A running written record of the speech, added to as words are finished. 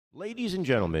Ladies and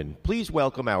gentlemen, please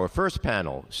welcome our first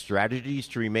panel, Strategies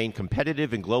to Remain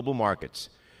Competitive in Global Markets.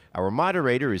 Our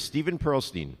moderator is Stephen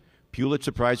Pearlstein,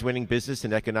 Pulitzer Prize-winning business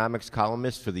and economics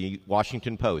columnist for the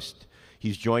Washington Post.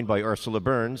 He's joined by Ursula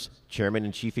Burns, Chairman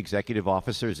and Chief Executive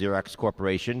Officer, Xerox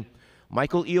Corporation,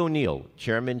 Michael E. O'Neill,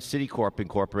 Chairman, Citicorp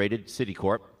Incorporated,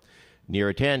 Citicorp,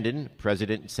 Neera Tanden,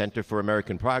 President, Center for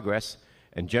American Progress,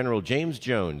 and General James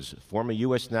Jones, former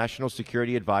U.S. National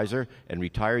Security Advisor and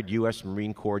retired U.S.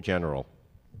 Marine Corps General.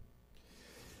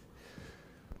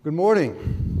 Good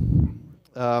morning.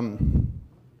 My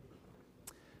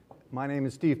name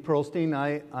is Steve Pearlstein.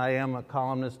 I am a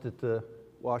columnist at the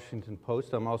Washington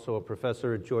Post. I'm also a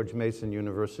professor at George Mason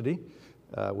University,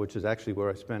 which is actually where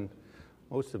I spend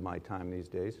most of my time these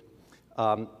days.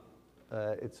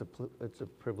 It's a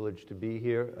privilege to be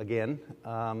here again,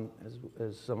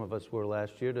 as some of us were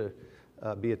last year,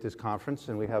 to be at this conference,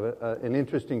 and we have an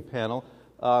interesting panel.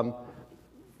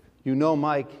 You know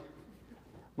Mike.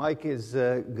 Mike is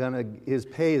his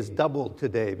pay is doubled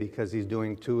today because he's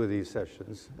doing 2 of these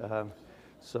sessions.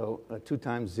 So 2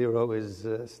 times 0 is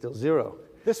still 0.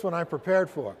 This one I'm prepared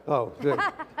for. Oh, good.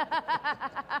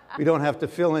 We don't have to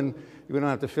fill in. We don't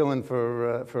have to fill in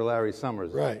for Larry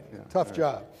Summers. Right. Yeah. Tough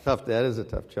job. Tough. That is a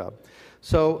tough job.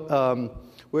 So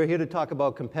we're here to talk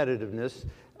about competitiveness,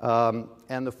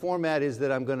 and the format is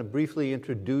that I'm going to briefly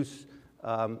introduce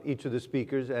each of the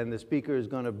speakers, and the speaker is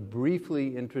going to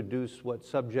briefly introduce what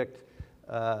subject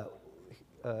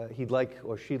he'd like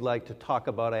or she'd like to talk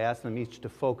about. I asked them each to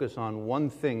focus on one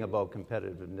thing about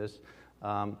competitiveness.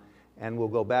 And we'll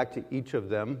go back to each of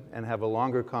them and have a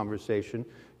longer conversation.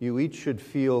 You each should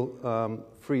feel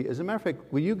free. As a matter of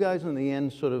fact, will you guys in the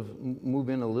end sort of move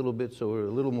in a little bit so we're a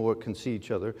little more can see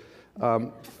each other?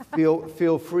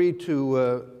 Feel free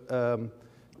to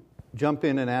jump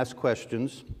in and ask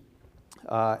questions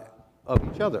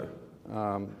of each other,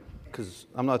 because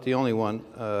I'm not the only one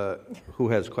who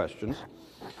has questions.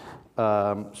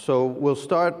 So we'll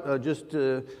start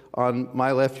on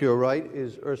my left, your right,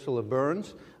 is Ursula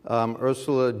Burns.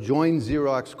 Ursula joined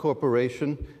Xerox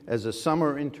Corporation as a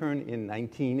summer intern in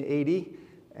 1980,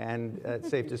 and it's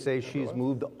safe to say she's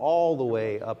moved all the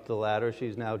way up the ladder.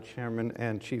 She's now chairman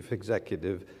and chief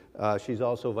executive. She's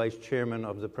also vice chairman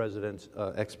of the President's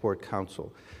Export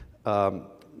Council.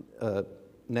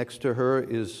 Next to her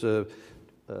is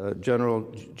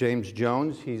General James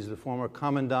Jones. He's the former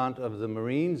commandant of the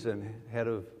Marines and head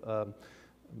of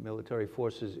military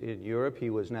forces in Europe. He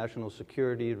was national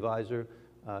security advisor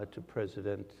to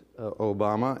President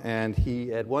Obama, and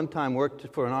he at one time worked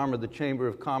for an arm of the Chamber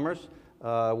of Commerce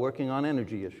working on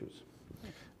energy issues.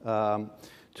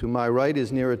 To my right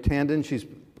is Neera Tanden. She's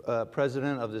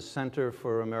president of the Center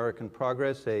for American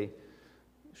Progress,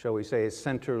 shall we say, a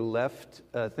center-left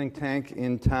think tank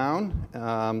in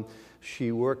town.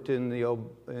 She worked on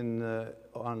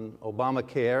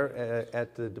Obamacare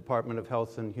at the Department of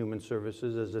Health and Human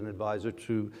Services as an advisor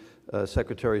to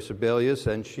Secretary Sebelius,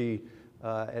 and she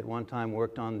at one time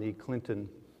worked on the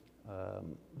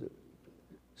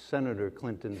Senator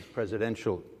Clinton's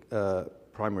presidential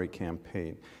primary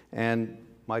campaign. And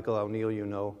Michael O'Neill, you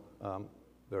know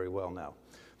very well now.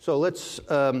 So let's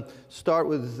start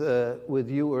with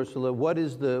you, Ursula. What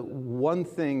is the one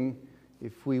thing,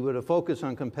 if we were to focus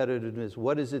on competitiveness,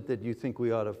 what is it that you think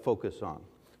we ought to focus on?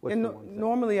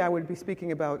 Normally I would be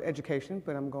speaking about education,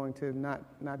 but I'm going to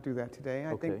not do that today.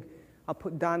 I think I'll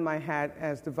don my hat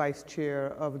as the vice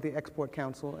chair of the Export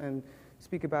Council and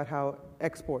speak about how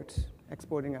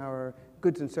exporting our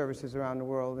goods and services around the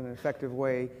world in an effective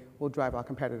way will drive our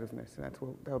competitiveness. And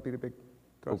that'll be the big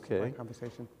thrust of my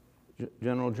conversation.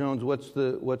 General Jones, what's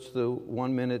the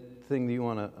 1 minute thing that you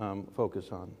want to focus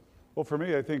on? Well, for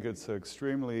me, I think it's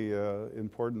extremely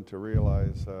important to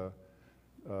realize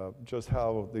just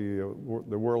how the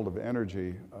world of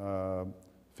energy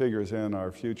figures in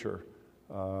our future,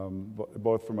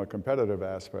 both from a competitive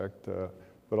aspect,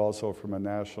 but also from a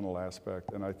national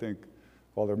aspect. And I think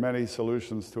while there are many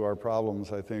solutions to our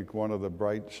problems, I think one of the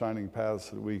bright, shining paths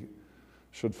that we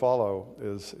should follow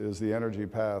is the energy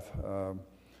path.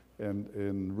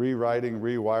 In rewriting,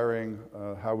 rewiring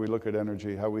how we look at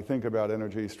energy, how we think about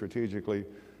energy strategically,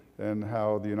 and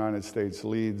how the United States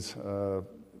leads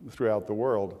throughout the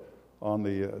world on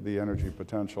the energy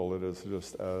potential. It is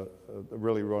just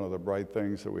really one of the bright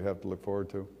things that we have to look forward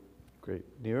to. Great.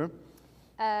 Neera?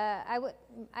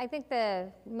 I think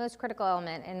the most critical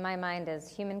element in my mind is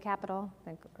human capital. I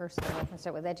think Ursula can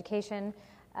start with education,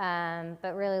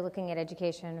 but really looking at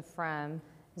education from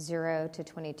 0 to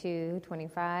 22,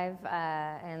 25,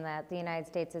 and that the United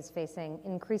States is facing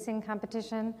increasing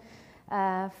competition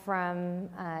from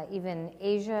even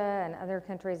Asia and other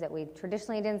countries that we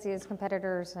traditionally didn't see as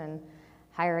competitors in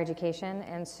higher education.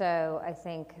 And so I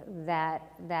think that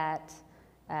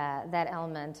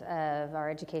element of our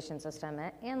education system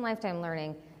and lifetime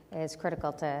learning is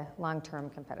critical to long-term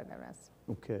competitiveness.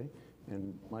 Okay.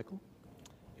 And Michael?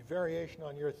 A variation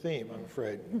on your theme, I'm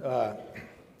afraid.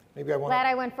 Maybe I want. Glad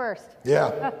I went first.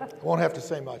 Yeah, I won't have to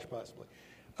say much, possibly.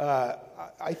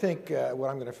 I think what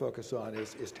I'm going to focus on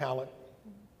is talent.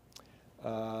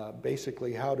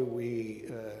 Basically, how do we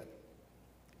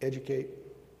educate,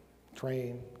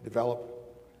 train, develop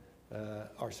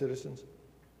our citizens?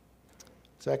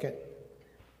 Second,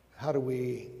 how do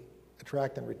we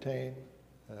attract and retain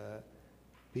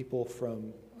people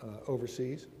from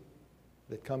overseas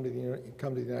that come to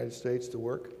the United States to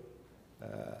work,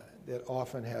 that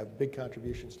often have big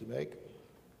contributions to make,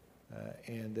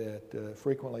 and that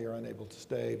frequently are unable to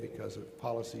stay because of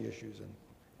policy issues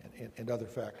and other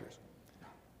factors.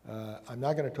 I'm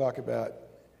not going to talk about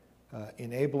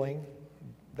enabling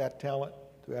that talent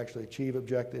to actually achieve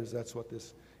objectives. That's what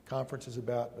this conference is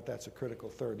about, but that's a critical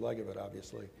third leg of it,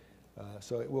 obviously.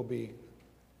 So it will be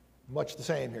much the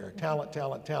same here. Talent,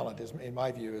 talent, talent, is, in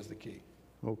my view, is the key.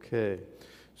 Okay.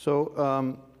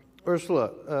 So,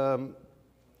 Ursula,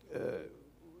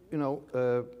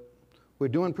 we're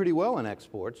doing pretty well in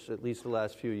exports, at least the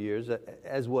last few years,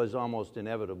 as was almost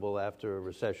inevitable after a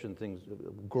recession,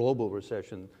 global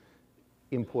recession,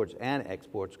 imports and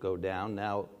exports go down.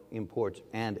 Now imports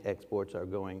and exports are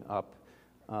going up.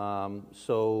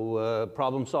 So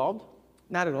problem solved?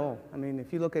 Not at all. I mean,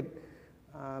 if you look at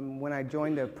when I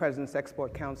joined the President's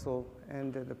Export Council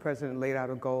and the President laid out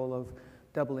a goal of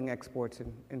doubling exports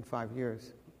in 5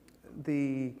 years,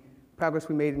 the progress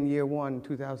we made in year one,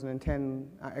 2010,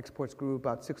 our exports grew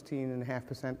about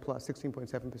 16.5% plus,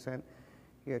 16.7%.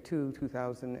 Year two,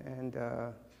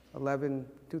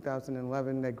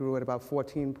 2011, they grew at about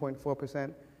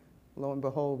 14.4%. Lo and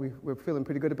behold, we're feeling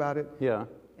pretty good about it. Yeah.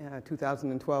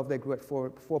 2012, they grew at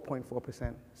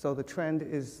 4.4%. So the trend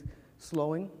is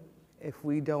slowing if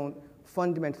we don't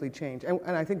fundamentally change. And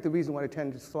I think the reason why the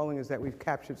trend is slowing is that we've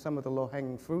captured some of the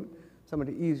low-hanging fruit, some of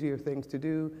the easier things to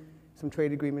do, some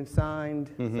trade agreements signed,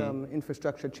 some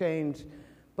infrastructure change.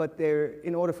 But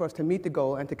in order for us to meet the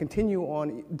goal and to continue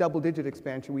on double-digit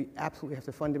expansion, we absolutely have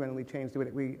to fundamentally change the way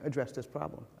that we address this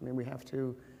problem. I mean, we have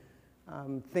to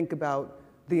think about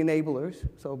the enablers,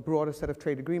 so a broader set of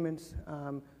trade agreements,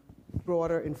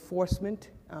 broader enforcement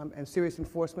and serious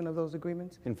enforcement of those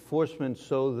agreements. Enforcement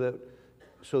so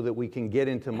that we can get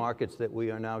into markets that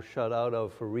we are now shut out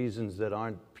of for reasons that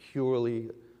aren't purely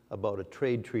about a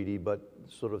trade treaty, but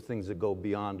sort of things that go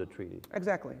beyond a treaty.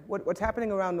 Exactly. What's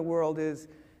happening around the world is,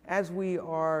 as we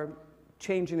are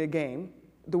changing the game,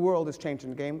 the world is changing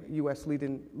the game, U.S.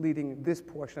 leading this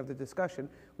portion of the discussion.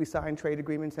 We sign trade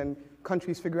agreements and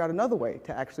countries figure out another way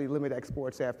to actually limit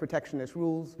exports. They have protectionist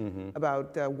rules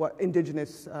about what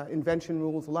indigenous invention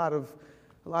rules, a lot of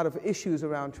issues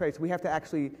around trade. So we have to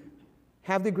actually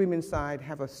have the agreement signed,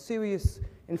 have a serious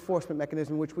enforcement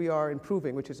mechanism, which we are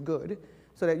improving, which is good,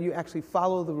 so that you actually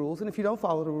follow the rules. And if you don't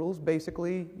follow the rules,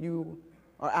 basically you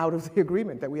are out of the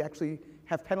agreement, that we actually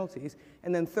have penalties.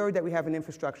 And then third, that we have an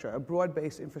infrastructure, a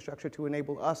broad-based infrastructure to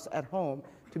enable us at home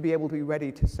to be able to be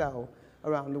ready to sell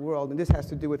around the world. And this has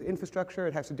to do with infrastructure,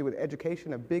 it has to do with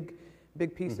education, a big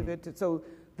piece of it. So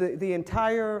the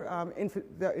entire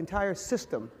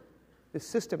system, the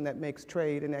system that makes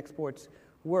trade and exports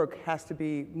work has to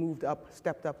be moved up,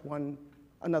 stepped up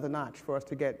another notch for us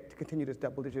to continue this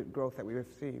double-digit growth that we have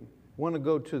seen. I want to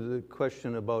go to the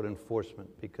question about enforcement,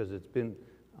 because it's been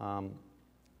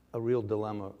a real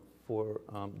dilemma for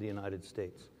the United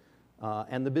States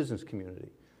and the business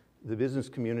community. The business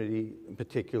community in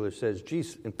particular says,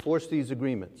 geez, enforce these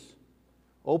agreements.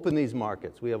 Open these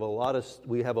markets. We have a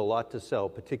lot to sell,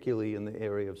 particularly in the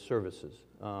area of services.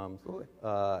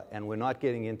 And we're not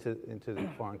getting into the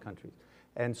foreign countries.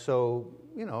 And so,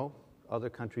 other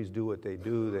countries do what they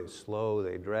do. They slow,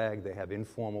 they drag, they have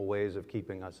informal ways of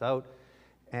keeping us out.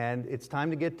 And it's time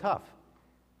to get tough.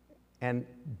 And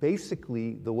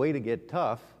basically, the way to get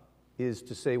tough is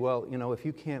to say, well, if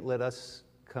you can't let us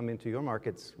come into your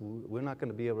markets, we're not going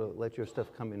to be able to let your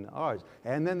stuff come into ours.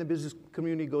 And then the business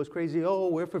community goes crazy. Oh,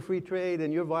 we're for free trade,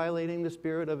 and you're violating the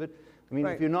spirit of it. I mean,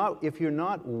 right. if you're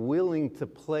not willing to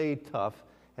play tough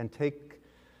and take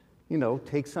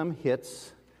some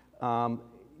hits,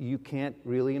 you can't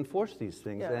really enforce these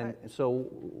things. Yeah, and so,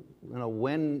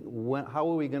 how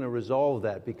are we going to resolve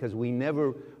that? Because we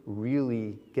never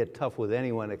really get tough with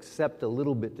anyone except a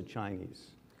little bit the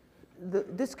Chinese.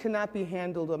 this cannot be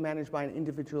handled or managed by an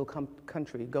individual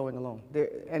country going alone.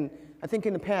 And I think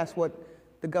in the past, what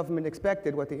the government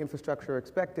expected, what the infrastructure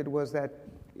expected, was that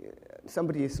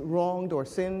somebody is wronged or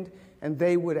sinned, and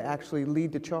they would actually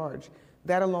lead the charge.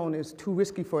 That alone is too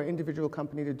risky for an individual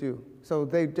company to do. So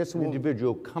they just won't.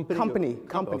 Individual company?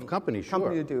 Company, sure.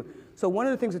 Company to do. So one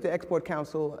of the things that the Export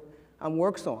Council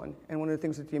works on, and one of the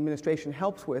things that the administration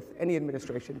helps with, any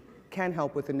administration can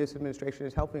help with, and this administration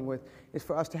is helping with, is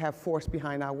for us to have force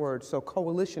behind our words. So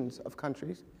coalitions of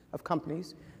countries, of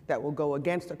companies, that will go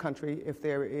against a country if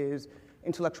there is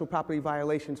intellectual property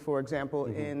violations, for example,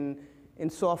 in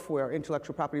software,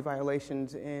 intellectual property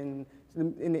violations in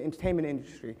the entertainment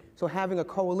industry. So having a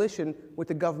coalition with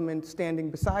the government standing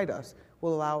beside us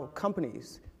will allow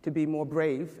companies to be more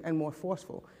brave and more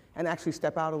forceful and actually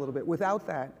step out a little bit. Without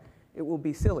that, it will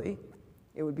be silly.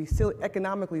 It would be silly,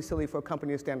 economically silly for a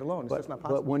company to stand alone. It's just not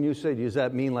possible. But when you say, does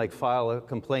that mean like file a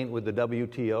complaint with the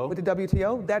WTO? With the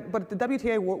WTO? But the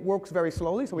WTO works very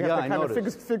slowly, so we have to kind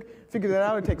of figure that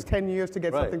out. It takes 10 years to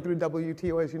get something through the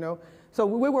WTO, as you know. So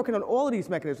we're working on all of these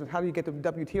mechanisms. How do you get the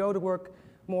WTO to work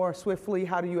more swiftly?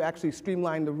 How do you actually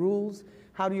streamline the rules?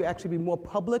 How do you actually be more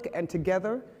public and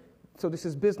together? So this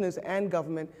is business and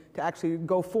government to actually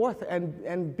go forth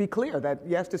and be clear that,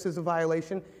 yes, this is a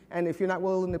violation, and if you're not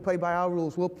willing to play by our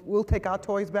rules, we'll take our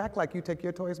toys back like you take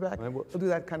your toys back. We'll do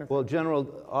that kind of thing. Well,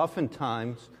 General,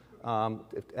 oftentimes,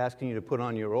 asking you to put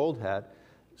on your old hat,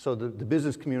 so the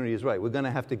business community is right. We're going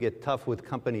to have to get tough with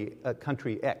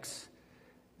country X.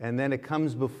 And then it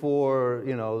comes before,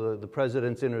 the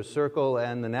president's inner circle,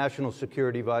 and the national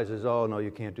security advisors, oh, no, you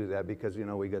can't do that because,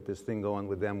 we got this thing going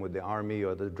with them, with the army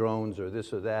or the drones or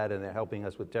this or that, and they're helping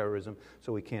us with terrorism,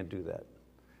 so we can't do that.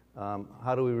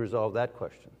 How do we resolve that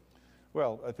question?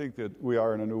 Well, I think that we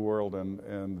are in a new world,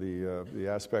 and the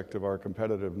aspect of our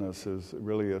competitiveness is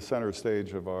really a center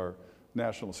stage of our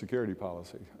national security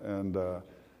policy. And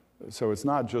so it's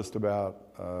not just about,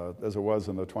 as it was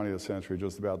in the 20th century,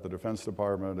 just about the Defense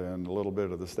Department and a little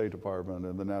bit of the State Department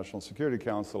and the National Security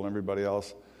Council, and everybody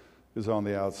else is on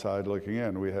the outside looking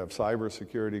in. We have cyber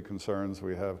security concerns.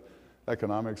 We have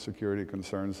economic security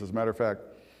concerns. As a matter of fact,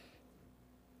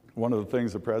 one of the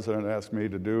things the President asked me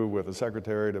to do with the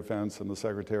Secretary of Defense and the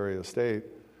Secretary of State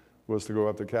was to go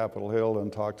up to Capitol Hill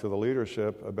and talk to the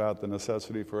leadership about the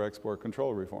necessity for export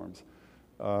control reforms.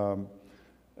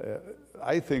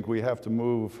 I think we have to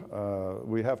move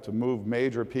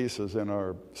major pieces in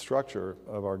our structure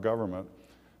of our government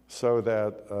so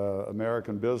that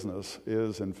American business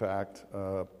is, in fact,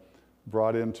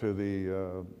 brought into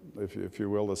the, if you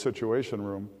will, the situation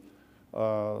room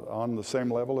on the same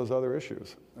level as other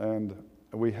issues. And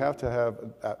we have to have,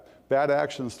 bad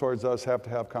actions towards us have to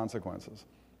have consequences.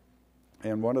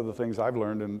 And one of the things I've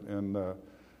learned in the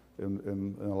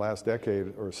last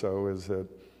decade or so is that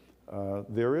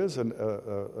there is a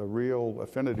real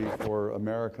affinity for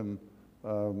American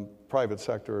private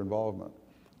sector involvement,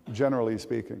 generally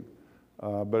speaking.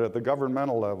 But at the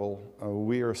governmental level,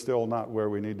 we are still not where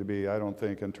we need to be, I don't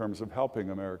think, in terms of helping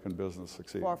American business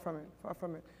succeed. Far from it, far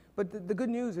from it. But the good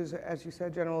news is, as you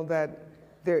said, General, that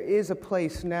there is a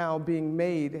place now being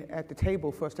made at the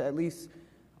table for us to at least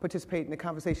participate in the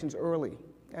conversations early.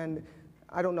 And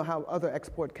I don't know how other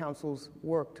export councils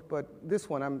worked, but this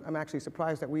one, I'm actually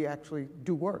surprised that we actually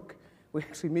do work. We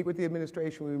actually meet with the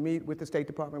administration, we meet with the State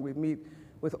Department, we meet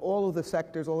with all of the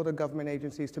sectors, all of the government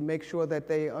agencies to make sure that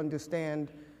they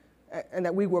understand and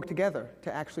that we work together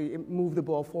to actually move the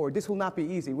ball forward. This will not be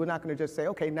easy. We're not going to just say,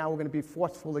 okay, now we're going to be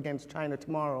forceful against China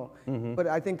tomorrow. Mm-hmm. But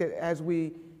I think that as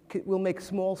we'll make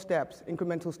small steps,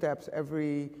 incremental steps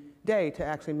every day to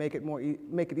actually make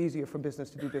it easier for business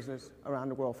to do business around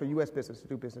the world, for U.S. business to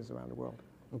do business around the world.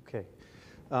 Okay.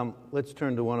 Let's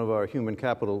turn to one of our human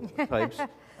capital types.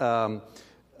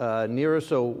 Neera,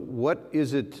 so what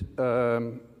is it?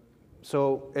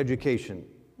 So education.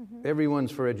 Mm-hmm.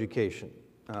 Everyone's for education.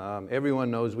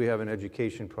 Everyone knows we have an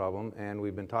education problem, and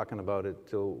we've been talking about it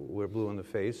till we're blue in the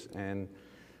face, and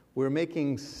we're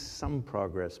making some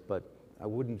progress, but I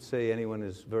wouldn't say anyone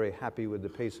is very happy with the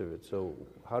pace of it. So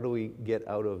how do we get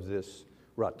out of this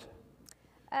rut?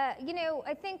 I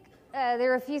think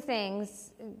there are a few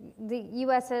things. The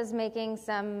U.S. is making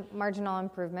some marginal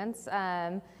improvements,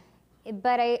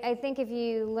 but I think if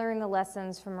you learn the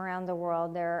lessons from around the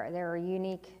world, there are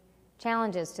unique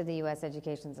challenges to the U.S.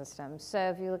 education system. So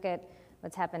if you look at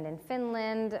what's happened in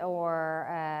Finland or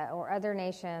other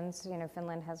nations,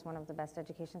 Finland has one of the best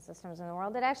education systems in the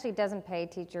world. It actually doesn't pay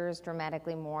teachers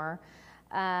dramatically more,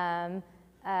 but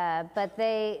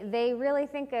they really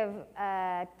think of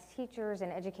teachers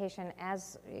and education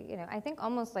as, I think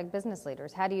almost like business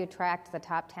leaders. How do you attract the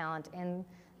top talent in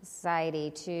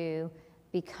society to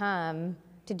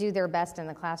do their best in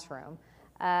the classroom.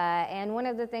 And one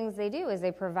of the things they do is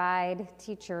they provide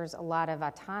teachers a lot of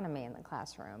autonomy in the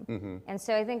classroom. And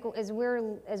so I think as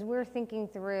we're thinking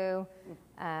through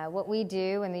what we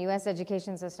do in the U.S.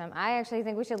 education system, I actually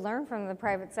think we should learn from the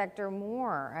private sector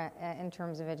more in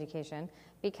terms of education,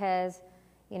 because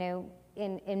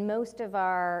in most of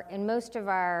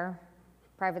our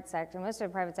private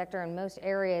sector, in most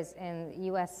areas in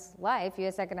U.S. life,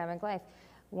 U.S. economic life,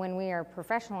 when we are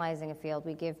professionalizing a field,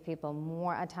 we give people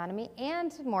more autonomy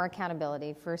and more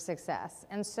accountability for success.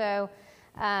 And so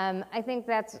I think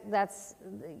that's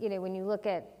when you look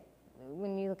at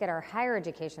our higher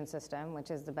education system,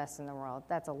 which is the best in the world,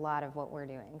 that's a lot of what we're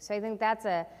doing. So I think that's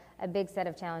a big set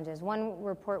of challenges. One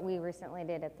report we recently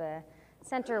did at the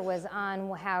center was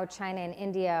on how China and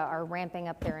India are ramping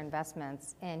up their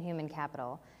investments in human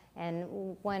capital.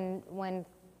 And one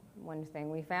thing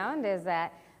we found is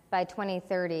that by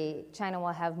 2030, China will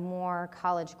have more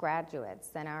college graduates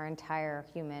than our entire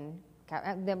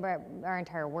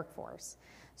workforce.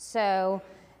 So,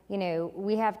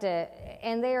 we have to,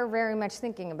 and they are very much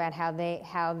thinking about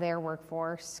how their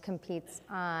workforce competes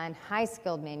on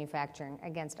high-skilled manufacturing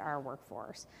against our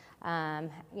workforce, in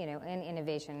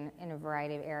innovation in a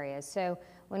variety of areas. So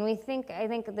when we think, I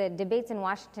think the debates in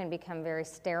Washington become very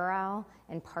sterile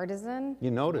and partisan.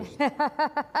 You noticed.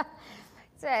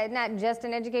 Not just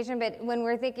in education, but when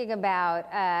we're thinking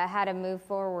about how to move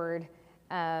forward,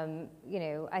 I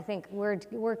think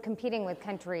we're competing with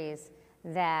countries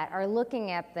that are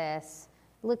looking at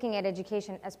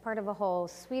education as part of a whole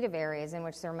suite of areas in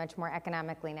which they're much more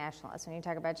economically nationalist. When you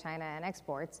talk about China and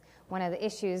exports, one of the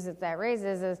issues that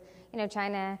raises is,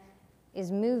 China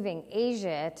is moving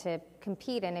Asia to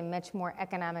compete in a much more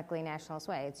economically nationalist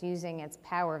way. It's using its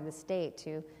power of the state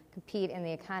to compete in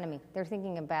the economy. They're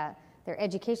thinking about their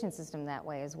education system that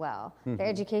way as well. Their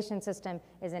education system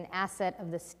is an asset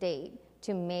of the state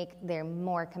to make them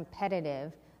more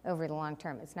competitive over the long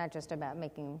term. It's not just about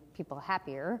making people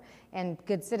happier and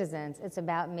good citizens, it's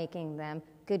about making them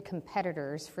good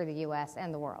competitors for the US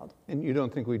and the world. And you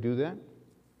don't think we do that?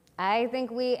 I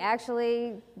think we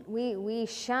actually, we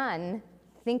shun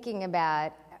thinking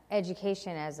about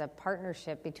education as a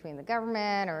partnership between the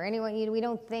government or anyone. We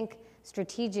don't think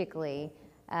strategically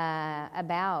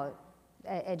about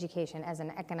education as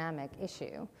an economic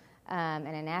issue and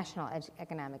a national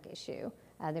economic issue.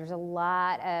 There's a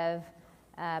lot of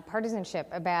partisanship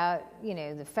about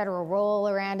the federal role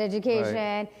around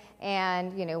education,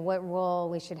 and what role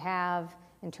we should have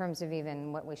in terms of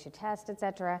even what we should test, et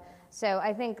cetera. So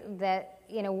I think that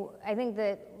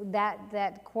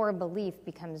that core belief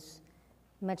becomes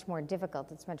much more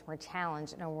difficult. It's much more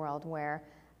challenged in a world where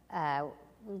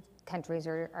countries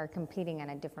are competing on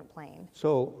a different plane.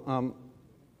 So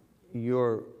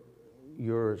you're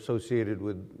associated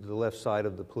with the left side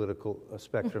of the political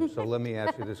spectrum. So let me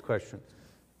ask you this question.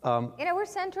 We're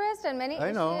centrist on many issues.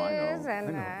 I know.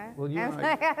 Well,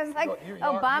 I was like,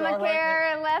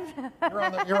 Obamacare left.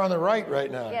 You're on the right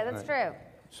right now. Yeah, that's true.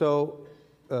 So,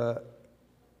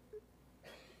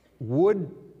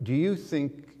 do you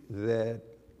think that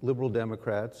liberal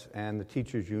Democrats and the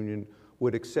teachers union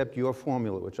would accept your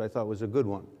formula, which I thought was a good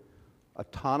one?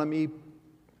 Autonomy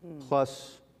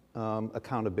plus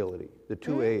accountability, the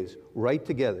two A's, right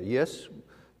together. Yes,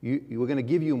 we're going to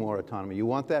give you more autonomy. You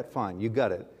want that? Fine, you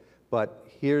got it. But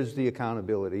here's the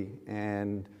accountability,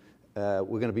 and we're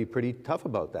going to be pretty tough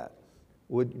about that.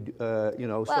 Well,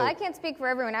 I can't speak for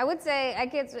everyone. I would say,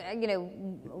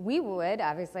 we would,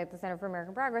 obviously, at the Center for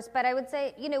American Progress, but I would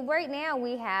say, right now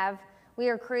we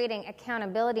are creating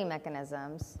accountability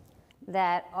mechanisms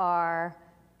that are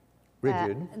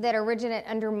rigid. That are rigid at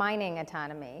undermining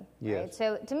autonomy. Yes. Right?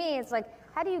 So to me, it's like,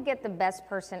 how do you get the best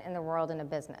person in the world in a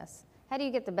business? How do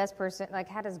you get the best person? Like,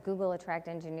 how does Google attract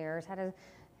engineers? How do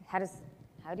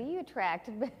you attract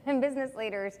business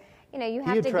leaders? You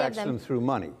have to give them. He attracts them through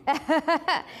money. That's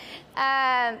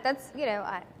I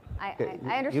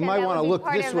understand. You might want to look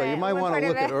this way. You might want to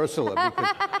look at Ursula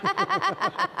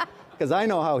because I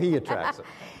know how he attracts them.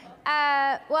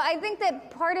 Well, I think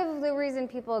that part of the reason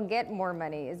people get more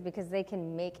money is because they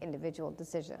can make individual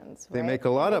decisions. They make a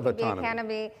lot of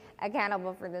autonomy. Be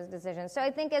accountable for those decisions. So I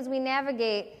think as we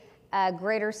navigate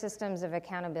greater systems of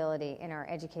accountability in our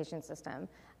education system,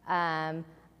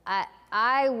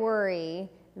 I worry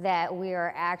that we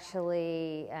are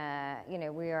actually,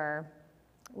 we are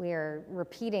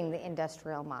repeating the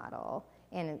industrial model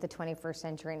in the 21st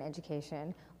century in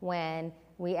education when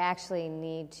we actually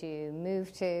need to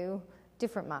move to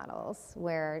different models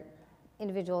where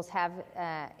individuals have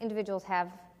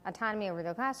autonomy over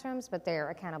their classrooms, but they're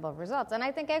accountable for results. And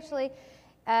I think actually,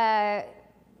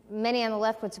 Many on the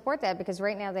left would support that because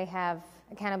right now they have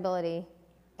accountability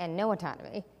and no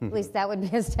autonomy. At least that would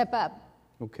be a step up.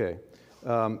 Okay.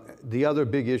 The other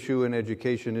big issue in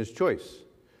education is choice,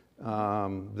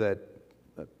 that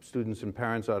students and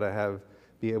parents ought to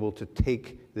be able to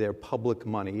take their public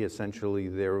money, essentially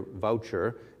their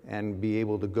voucher, and be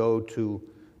able to go to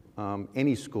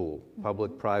any school,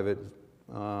 public, private,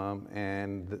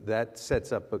 and that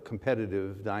sets up a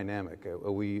competitive dynamic.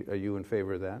 Are you in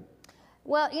favor of that?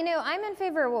 Well, I'm in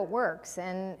favor of what works,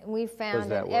 and we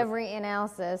found in every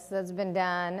analysis that's been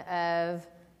done of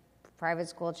private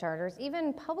school charters,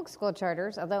 even public school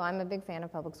charters, although I'm a big fan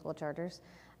of public school charters,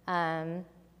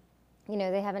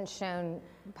 they haven't shown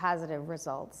positive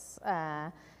results.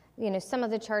 Some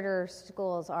of the charter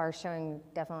schools are showing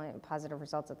definitely positive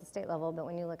results at the state level, but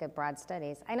when you look at broad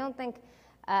studies, I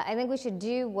think we should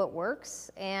do what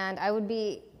works, and I would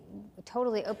be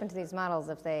totally open to these models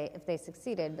if they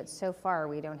succeeded, but so far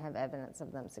we don't have evidence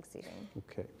of them succeeding.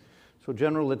 Okay. So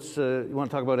General, you want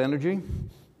to talk about energy?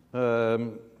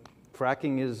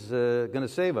 Fracking is going to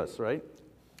save us, right?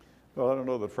 Well, I don't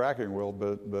know that fracking will,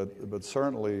 but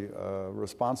certainly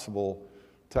responsible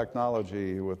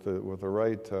technology with the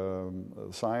right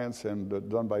science and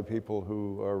done by people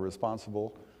who are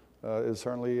responsible is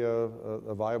certainly a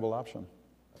viable option.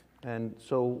 And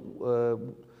so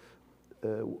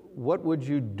what would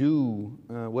you do,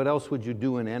 what else would you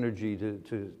do in energy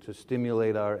to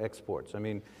stimulate our exports? I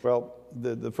mean... Well,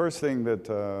 the first thing that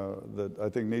I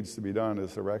think needs to be done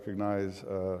is to recognize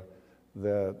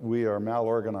that we are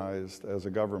malorganized as a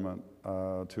government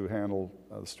to handle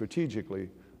strategically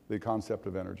the concept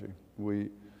of energy. We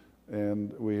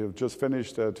have just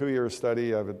finished a 2-year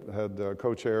study. I've had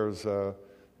co-chairs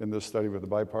in this study with the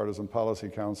Bipartisan Policy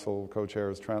Council,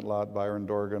 co-chairs Trent Lott, Byron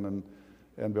Dorgan,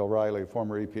 and Bill Riley,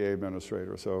 former EPA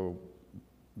administrator. So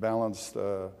balanced,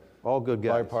 all good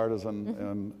guys,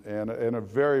 bipartisan, and a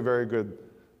very, very good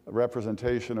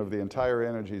representation of the entire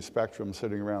energy spectrum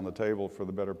sitting around the table for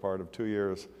the better part of 2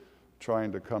 years,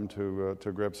 trying to come to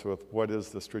grips with what is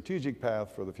the strategic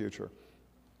path for the future.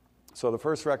 So the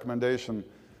first recommendation,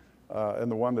 and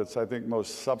the one that's I think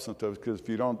most substantive, because if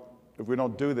we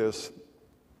don't do this,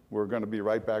 we're going to be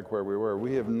right back where we were.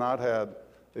 We have not had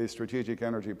a strategic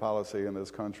energy policy in this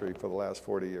country for the last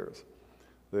 40 years.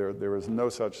 There is no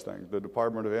such thing. The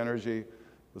Department of Energy,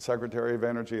 the Secretary of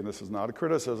Energy, and this is not a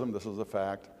criticism, this is a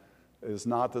fact, is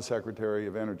not the Secretary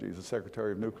of Energy, he's the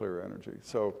Secretary of Nuclear Energy.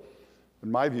 So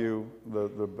in my view,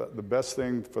 the best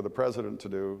thing for the President to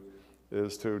do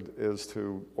is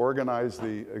to organize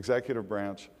the executive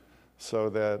branch so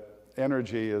that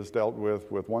energy is dealt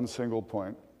with one single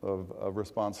point of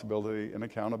responsibility and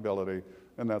accountability,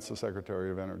 and that's the Secretary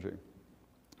of Energy.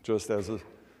 Just as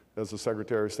the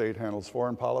Secretary of State handles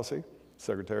foreign policy,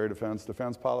 Secretary of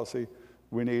Defense policy,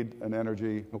 we need an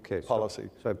energy policy.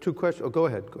 So I have two questions. Oh, go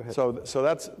ahead. So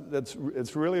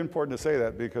it's really important to say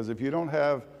that, because if you don't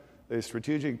have a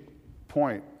strategic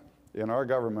point in our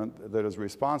government that is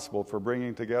responsible for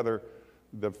bringing together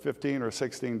the 15 or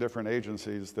 16 different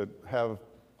agencies that have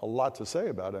a lot to say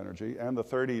about energy and the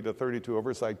 30 to 32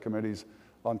 oversight committees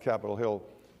on Capitol Hill,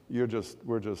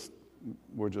 we're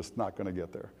just not going to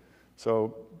get there.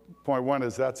 So point one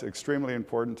is that's extremely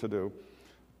important to do.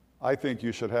 I think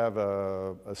you should have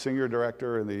a senior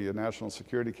director in the National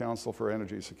Security Council for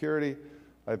Energy Security.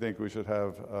 I think we should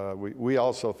have, we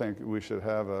also think we should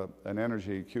have an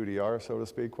energy QDR, so to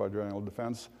speak, quadrennial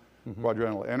defense,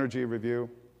 quadrennial energy review.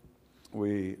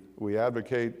 We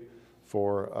advocate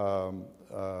for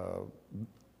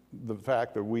the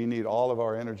fact that we need all of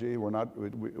our energy. It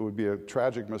would be a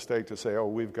tragic mistake to say, oh,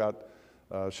 we've got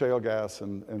shale gas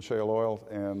and shale oil,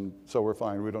 and so we're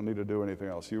fine. We don't need to do anything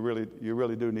else. You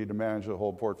really do need to manage the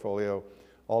whole portfolio,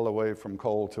 all the way from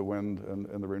coal to wind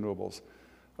and the renewables.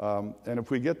 And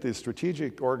if we get the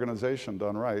strategic organization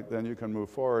done right, then you can move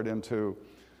forward into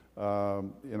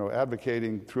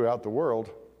advocating throughout the world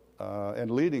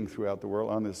and leading throughout the world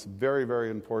on this very, very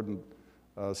important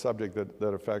subject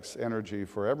that affects energy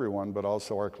for everyone, but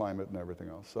also our climate and everything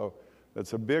else. So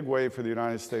it's a big way for the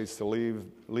United States to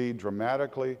lead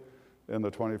dramatically in the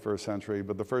 21st century.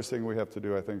 But the first thing we have to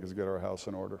do, I think, is get our house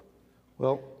in order.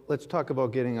 Well, let's talk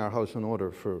about getting our house in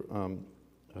order for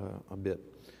a bit.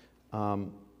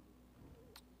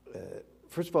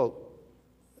 First of all,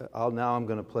 I'm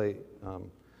going to play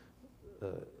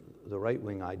the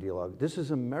right-wing ideologue. This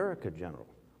is America, General.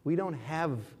 We don't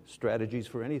have strategies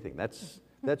for anything. That's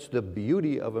the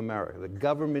beauty of America. The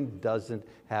government doesn't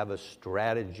have a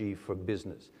strategy for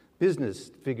business.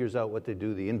 Business figures out what to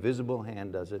do. The invisible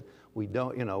hand does it. We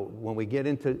don't, when we get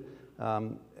into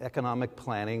economic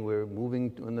planning, we're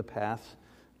moving on the path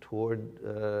toward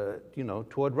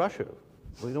toward Russia.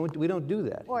 We don't do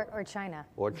that. Or China.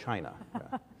 Or China.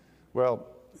 Yeah. Well,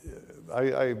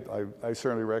 I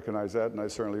certainly recognize that, and I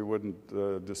certainly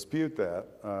wouldn't dispute that.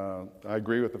 I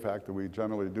agree with the fact that we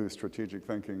generally do strategic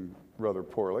thinking rather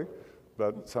poorly,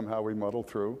 but somehow we muddle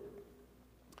through.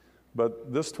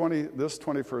 But this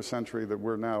 21st century that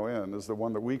we're now in is the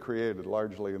one that we created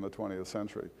largely in the 20th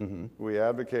century. Mm-hmm. We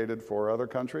advocated for other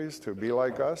countries to be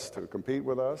like us, to compete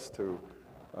with us, to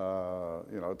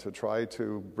try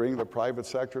to bring the private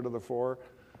sector to the fore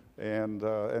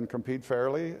and compete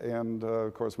fairly. And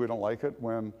of course, we don't like it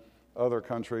when other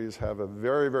countries have a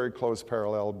very, very close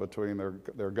parallel between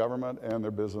their government and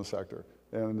their business sector.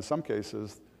 And in some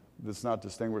cases, it's not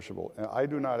distinguishable. And I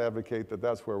do not advocate that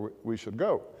that's where we should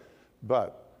go.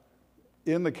 But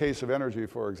in the case of energy,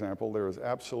 for example, there is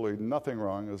absolutely nothing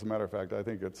wrong. As a matter of fact, I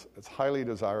think it's highly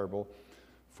desirable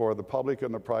for the public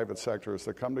and the private sectors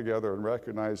to come together and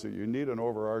recognize that you need an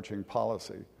overarching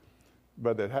policy,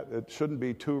 but it shouldn't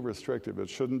be too restrictive. It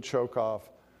shouldn't choke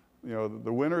off.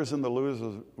 The winners and the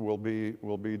losers will be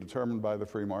determined by the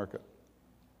free market.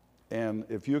 And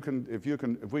if we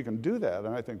can do that,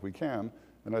 and I think we can,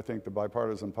 and I think the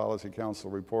Bipartisan Policy Council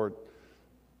report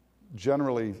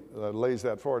generally lays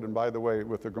that forward. And by the way,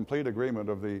 with the complete agreement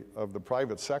of the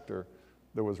private sector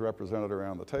that was represented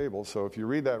around the table. So if you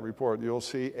read that report, you'll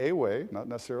see a way, not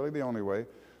necessarily the only way,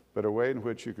 but a way in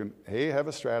which you can have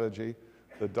a strategy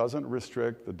that doesn't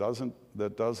restrict,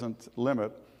 that doesn't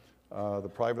limit the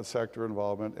private sector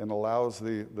involvement, and allows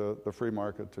the free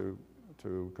market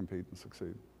to compete and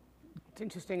succeed. It's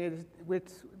interesting.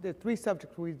 With the three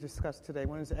subjects we discussed today,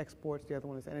 one is exports, the other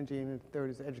one is energy, and the third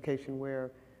is education,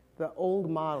 where the old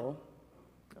model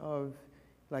of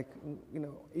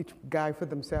each guy for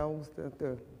themselves,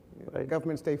 the right.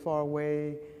 government stay far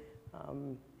away,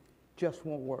 just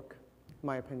won't work, in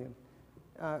my opinion.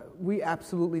 We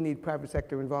absolutely need private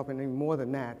sector involvement, and more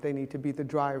than that. They need to be the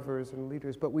drivers and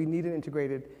leaders, but we need an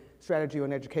integrated strategy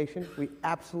on education. We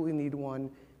absolutely need one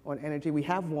on energy. We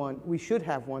have one, we should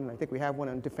have one, and I think we have one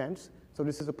on defense. So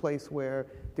this is a place where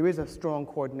there is a strong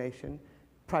coordination,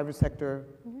 private sector,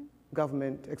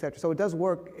 government, et cetera. So it does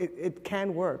work, it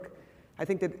can work. I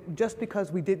think that just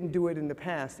because we didn't do it in the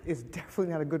past is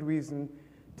definitely not a good reason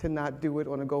to not do it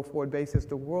on a go-forward basis.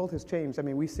 The world has changed. I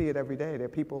mean, we see it every day. There are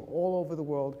people all over the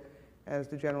world, as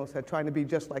the General said, trying to be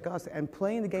just like us and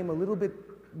playing the game a little bit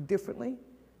differently,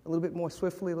 a little bit more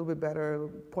swiftly, a little bit better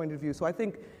point of view. So I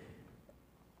think,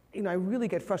 I really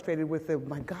get frustrated with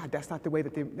my God, that's not the way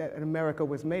that America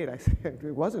was made. I said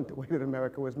it wasn't the way that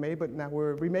America was made, but now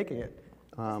we're remaking it.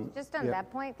 Just on that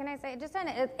point, can I say, just on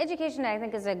education, I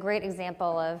think is a great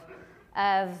example of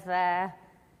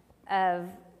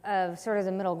sort of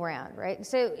the middle ground, right?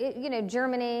 So,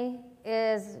 Germany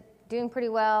is doing pretty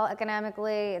well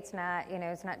economically. It's not,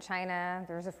 it's not China.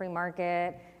 There's a free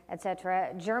market, et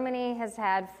cetera. Germany has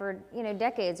had for,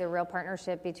 decades a real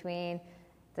partnership between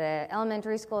the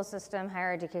elementary school system,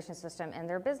 higher education system, and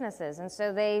their businesses. And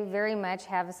so they very much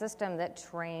have a system that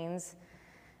trains,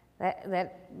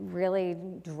 that really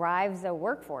drives a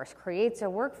workforce, creates a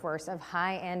workforce of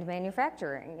high-end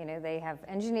manufacturing. They have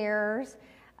engineers,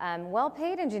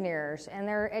 well-paid engineers, and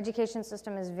their education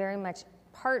system is very much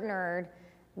partnered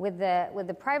with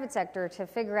the private sector to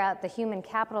figure out the human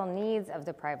capital needs of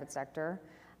the private sector,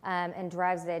 and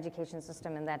drives the education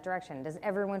system in that direction. Does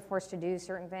everyone force to do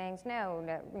certain things?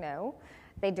 No.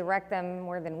 They direct them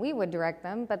more than we would direct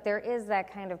them, but there is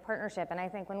that kind of partnership. And I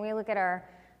think when we look at our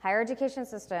higher education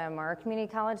system, our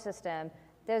community college system,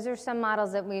 those are some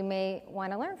models that we may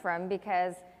want to learn from,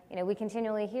 because we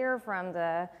continually hear from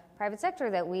the private sector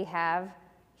that we have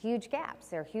huge gaps.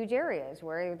 There are huge areas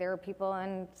where there are people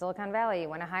in Silicon Valley who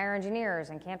want to hire engineers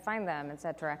and can't find them, et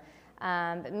cetera.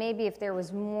 But maybe if there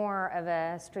was more of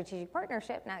a strategic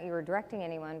partnership, not you were directing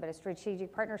anyone, but a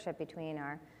strategic partnership between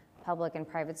our public and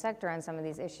private sector on some of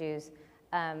these issues,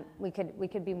 we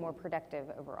could be more productive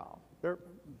overall. There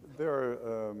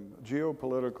are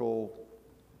geopolitical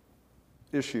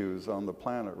issues on the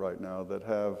planet right now that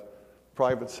have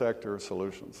private sector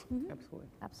solutions. Mm-hmm.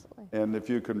 Absolutely. And if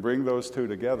you can bring those two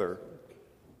together,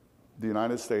 the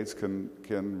United States can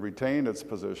retain its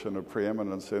position of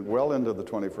preeminence well into the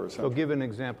 21st century. So give an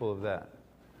example of that.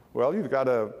 Well, you've got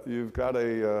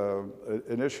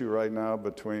an issue right now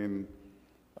between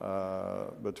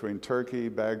Turkey,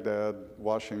 Baghdad,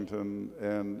 Washington,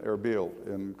 and Erbil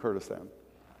in Kurdistan.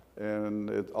 And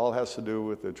it all has to do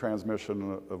with the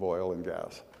transmission of oil and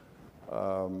gas.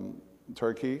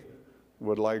 Turkey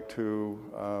would like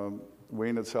to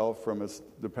wean itself from its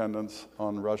dependence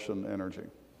on Russian energy.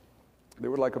 They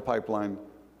would like a pipeline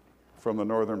from the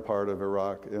northern part of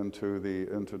Iraq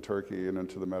into Turkey and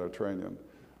into the Mediterranean.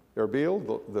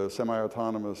 Erbil, the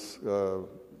semi-autonomous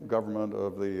government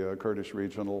of the Kurdish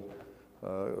region,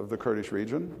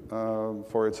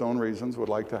 for its own reasons, would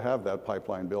like to have that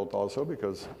pipeline built also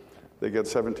because they get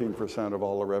 17% of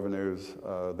all the revenues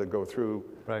that go through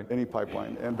any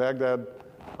pipeline. And Baghdad,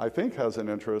 I think, has an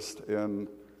interest in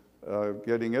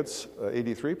getting its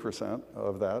 83%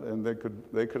 of that, and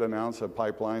they could announce a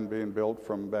pipeline being built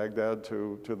from Baghdad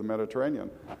to the Mediterranean.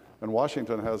 And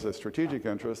Washington has a strategic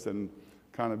interest in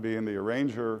kind of being the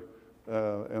arranger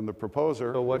and the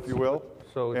proposer, if you will.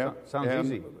 So it sounds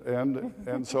easy.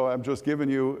 And so I'm just giving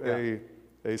you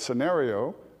a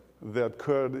scenario that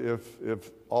could,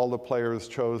 if all the players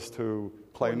chose to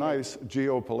play nice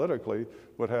geopolitically,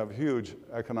 would have huge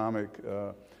economic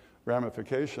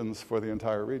ramifications for the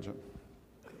entire region.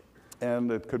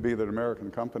 And it could be that American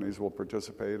companies will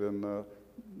participate in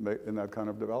that kind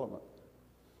of development.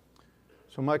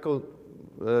 So, Michael,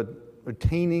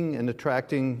 retaining and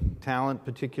attracting talent,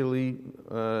 particularly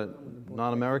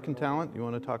non-American talent, you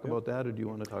want to talk about that, or do you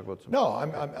want to talk about something? No,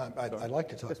 I'd like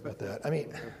to talk about that. I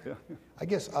mean, I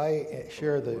guess I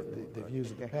share the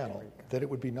views of the panel that it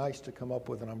would be nice to come up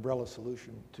with an umbrella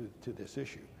solution to this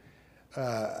issue.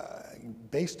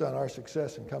 Based on our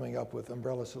success in coming up with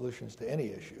umbrella solutions to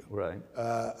any issue,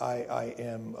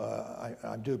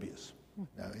 I'm dubious.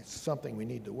 Now, it's something we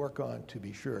need to work on, to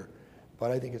be sure,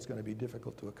 but I think it's going to be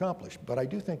difficult to accomplish. But I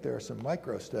do think there are some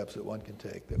micro steps that one can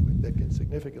take that can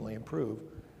significantly improve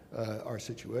our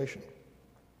situation.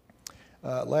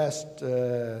 Last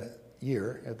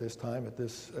year at this time, at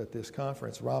this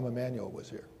conference, Rahm Emanuel was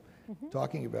here,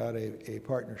 talking about a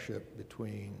partnership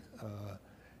between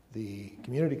the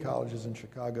community colleges in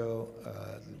Chicago,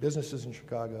 the businesses in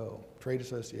Chicago, trade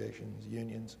associations,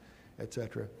 unions, et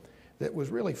cetera, that was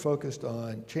really focused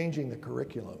on changing the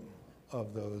curriculum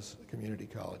of those community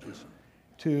colleges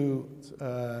to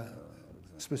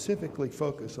specifically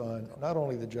focus on not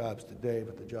only the jobs today,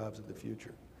 but the jobs of the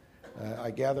future.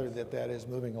 I gather that is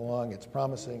moving along. It's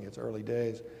promising. It's early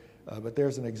days. But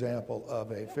there's an example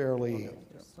of a fairly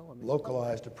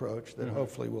localized approach that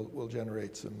hopefully will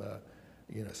generate some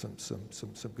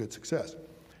good success.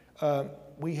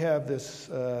 We have this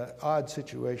odd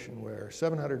situation where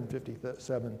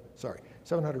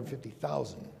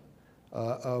 750,000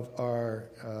 of our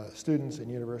students in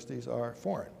universities are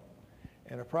foreign,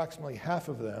 and approximately half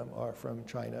of them are from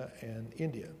China and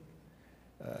India.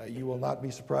 You will not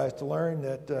be surprised to learn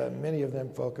that many of them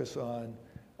focus on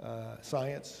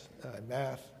science,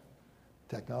 math,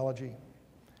 technology,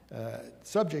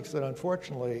 subjects that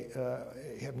unfortunately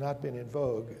have not been in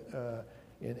vogue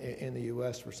in the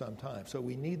U.S. for some time. So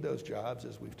we need those jobs,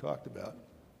 as we've talked about.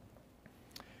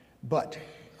 But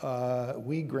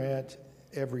we grant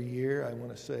every year, I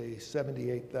want to say,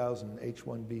 78,000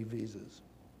 H-1B visas.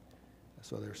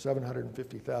 So there are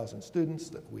 750,000 students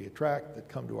that we attract that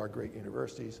come to our great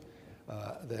universities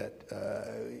that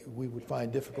we would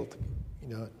find difficult,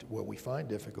 we find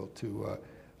difficult to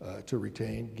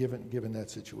retain given that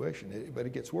situation. But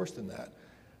it gets worse than that.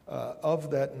 Of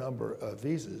that number of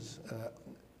visas,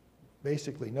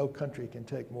 basically no country can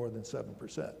take more than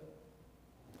 7%.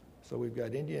 So we've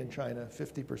got India and China,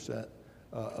 50%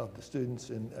 of the students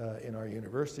in our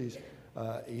universities,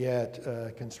 yet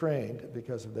constrained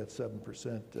because of that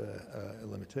 7%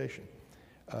 limitation.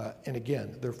 And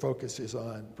again, their focus is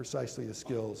on precisely the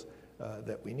skills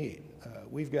that we need.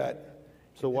 We've got...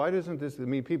 So why doesn't this, I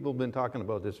mean, people have been talking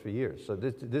about this for years, so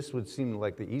this would seem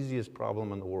like the easiest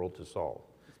problem in the world to solve.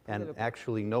 And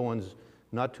actually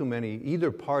not too many, either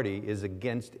party is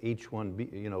against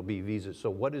H-1B, B visas. So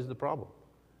what is the problem?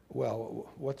 Well,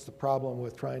 what's the problem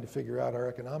with trying to figure out our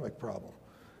economic problem?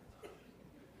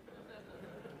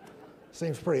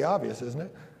 Seems pretty obvious, isn't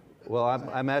it? Well,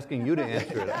 I'm asking you to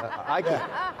answer it.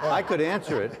 I could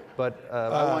answer it, but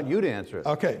I want you to answer it.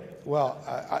 Okay. Well,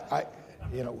 I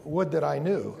would that I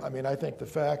knew. I mean, I think the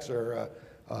facts are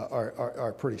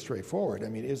pretty straightforward. I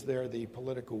mean, is there the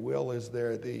political will? Is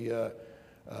there the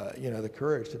the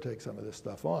courage to take some of this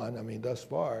stuff on? I mean, thus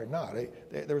far, not.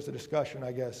 There was a discussion,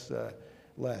 I guess,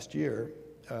 last year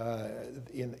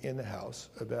in the House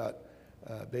about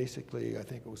basically, I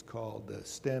think it was called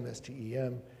STEM,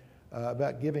 S-T-E-M,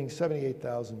 about giving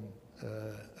 78,000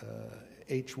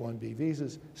 H-1B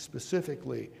visas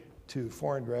specifically to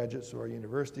foreign graduates or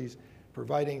universities,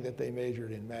 providing that they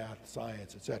majored in math,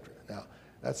 science, etc. Now,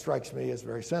 that strikes me as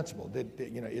very sensible.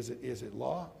 Is it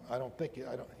law? I don't think it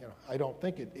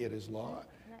is law.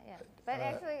 Not yet. But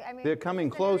actually, I mean, they're coming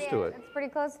close to it. It's pretty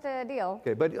close to a deal.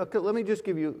 Okay, but let me just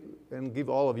give you, and give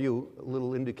all of you, a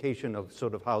little indication of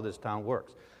sort of how this town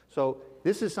works. So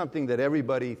this is something that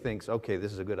everybody thinks, okay,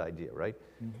 this is a good idea, right?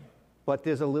 Mm-hmm. But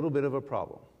there's a little bit of a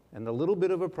problem. And the little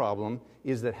bit of a problem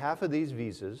is that half of these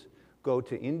visas go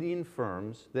to Indian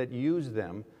firms that use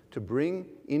them to bring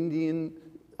Indian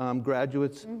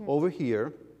graduates over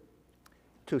here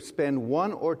to spend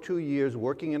 1 or 2 years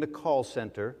working in a call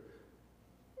center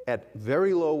at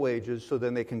very low wages, so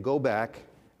then they can go back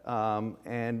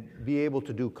and be able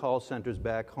to do call centers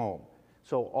back home.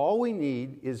 So all we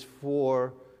need is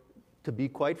to be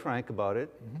quite frank about it,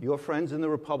 your friends in the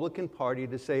Republican Party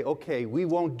to say, okay, we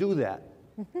won't do that.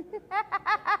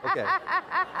 Okay.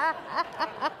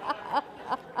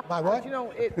 My what? You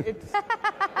know,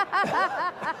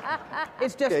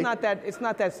 it's just Okay. not that. It's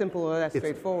not that simple or that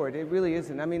straightforward. It really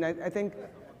isn't. I mean, I think.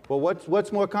 Well,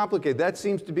 what's more complicated? That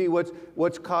seems to be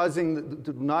what's causing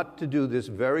not to do this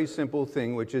very simple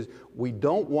thing, which is we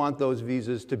don't want those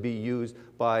visas to be used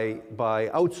by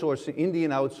outsourcing,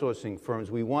 Indian outsourcing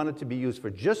firms. We want it to be used for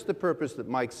just the purpose that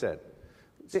Mike said.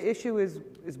 The issue is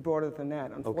broader than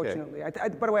that, unfortunately. Okay.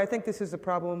 By the way, I think this is a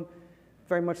problem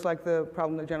very much like the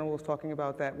problem the General was talking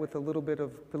about, that with a little bit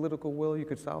of political will you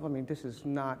could solve. I mean, this is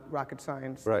not rocket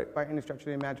science by any stretch of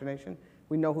the imagination.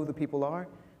 We know who the people are.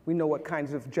 We know what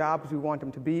kinds of jobs we want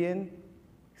them to be in.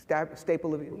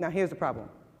 Staple of. Now, here's the problem.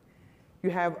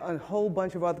 You have a whole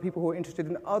bunch of other people who are interested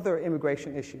in other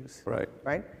immigration issues.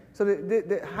 Right? So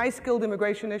the high-skilled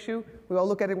immigration issue, we all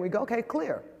look at it and we go, okay,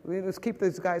 clear. Let's keep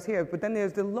these guys here. But then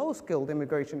there's the low-skilled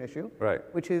immigration issue,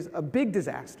 which is a big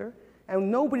disaster. And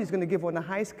nobody's going to give on the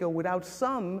high skill without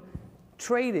some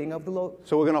trading of the low.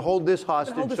 So we're going to hold this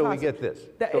hostage we get this.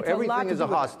 So everything is a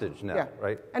hostage now,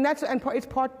 right? And it's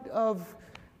part of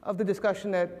the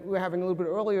discussion that we were having a little bit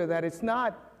earlier, that it's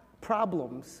not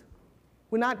problems.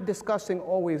 We're not discussing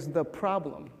always the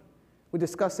problem. We're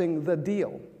discussing the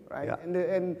deal, right?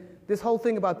 Yeah. And this whole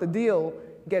thing about the deal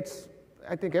gets,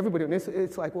 I think everybody,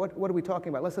 it's like, what are we talking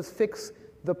about? Let's just fix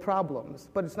the problems.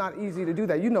 But it's not easy to do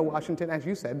that. You know Washington, as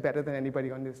you said, better than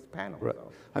anybody on this panel. Right.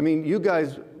 So. I mean, you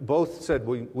guys both said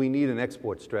we need an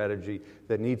export strategy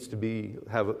that needs to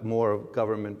have more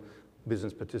government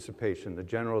business participation. The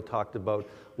General talked about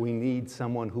we need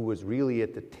someone who is really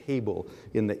at the table,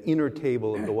 in the inner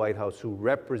table of the White House, who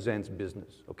represents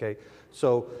business, okay?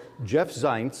 So Jeff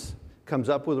Zients comes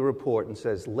up with a report and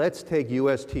says, let's take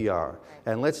USTR,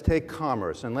 and let's take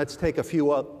Commerce, and let's take a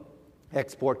few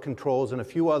export controls and a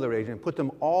few other agents, put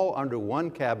them all under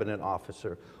one cabinet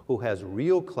officer who has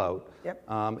real clout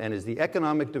and is the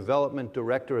economic development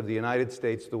director of the United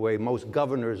States, the way most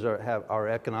governors are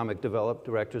economic development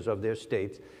directors of their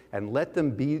states, and let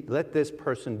this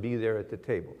person be there at the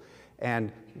table.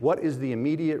 And what is the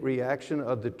immediate reaction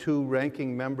of the two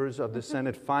ranking members of the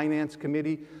Senate Finance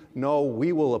Committee? No,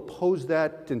 we will oppose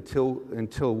that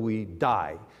until we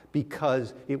die,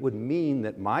 because it would mean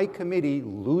that my committee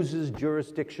loses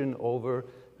jurisdiction over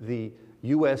the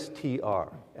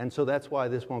USTR. And so that's why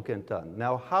this won't get done.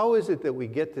 Now, how is it that we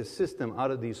get this system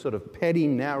out of these sort of petty,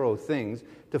 narrow things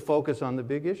to focus on the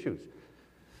big issues?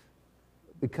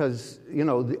 Because, you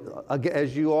know,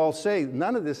 as you all say,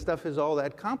 none of this stuff is all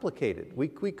that complicated. We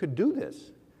could do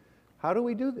this. How do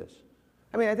we do this?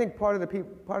 I mean, I think part of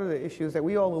the issue is that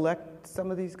we all elect some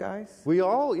of these guys. We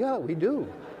do.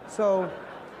 So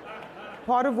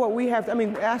part of what we have,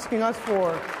 asking us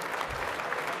for.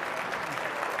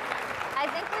 I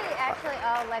think we actually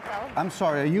all let go. I'm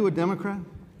sorry, are you a Democrat?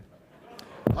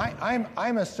 I'm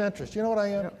a centrist. You know what I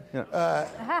am? Yeah.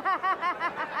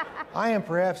 I am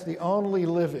perhaps the only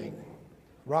living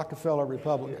Rockefeller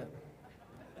Republican.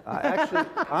 Actually,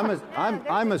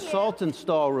 I'm a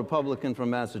Saltonstall Republican from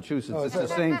Massachusetts. It's the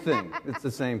same thing. It's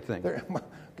the same thing.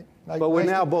 But we're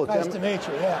now both. Nice to meet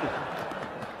you. Yeah.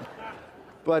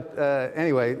 But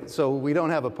anyway, so we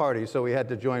don't have a party, so we had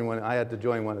to join one. I had to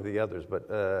join one of the others. But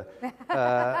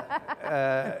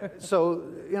so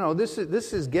you know, this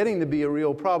is getting to be a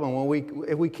real problem.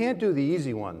 If we can't do the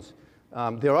easy ones,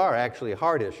 there are actually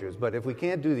hard issues. But if we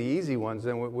can't do the easy ones,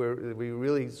 then we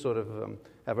really sort of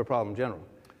have a problem in general.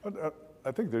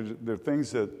 I think there are things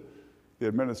that the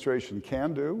administration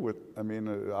can do.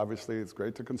 Obviously, it's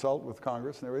great to consult with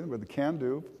Congress and everything, but it can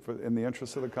do in the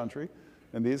interest of the country.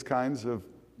 And these kinds of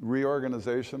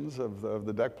reorganizations of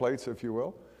the deck plates, if you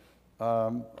will,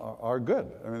 are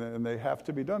good. And they have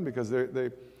to be done because they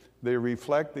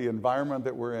reflect the environment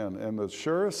that we're in. And the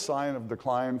surest sign of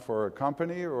decline for a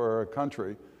company or a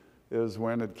country is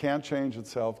when it can't change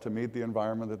itself to meet the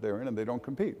environment that they're in and they don't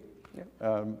compete.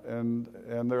 Yeah. And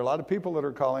there are a lot of people that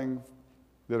are calling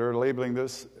that are labeling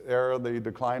this era the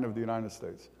decline of the United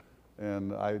States.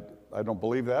 And I don't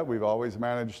believe that. We've always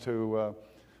managed to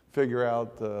figure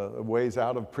out ways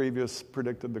out of previous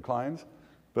predicted declines.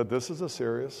 But this is a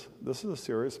serious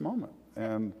moment.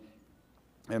 And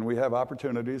we have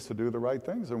opportunities to do the right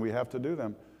things, and we have to do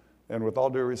them. And with all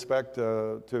due respect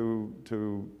to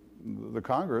the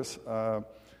Congress,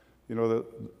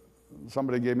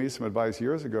 somebody gave me some advice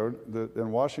years ago that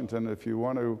in Washington, if you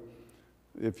want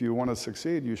to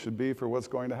succeed, you should be for what's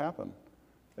going to happen.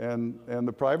 And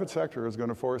the private sector is going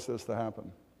to force this to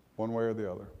happen, one way or the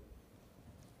other.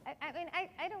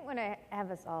 I don't want to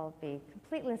have us all be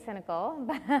completely cynical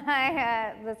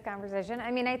by this conversation.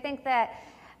 I mean, I think that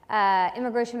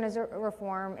immigration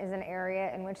reform is an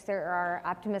area in which there are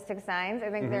optimistic signs. I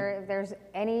think if there's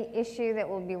any issue that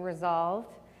will be resolved,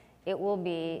 it will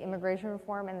be immigration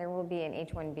reform, and there will be an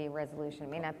H-1B resolution. It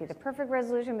may not be the perfect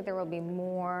resolution, but there will be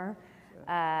more.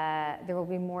 There will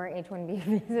be more H-1B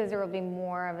visas. There will be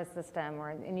more of a system,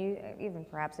 or even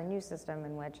perhaps a new system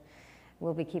in which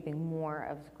we'll be keeping more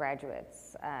of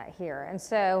graduates here. And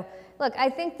so, look, I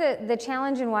think that the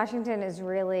challenge in Washington is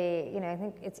really, I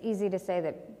think it's easy to say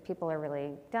that people are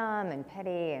really dumb and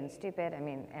petty and stupid. I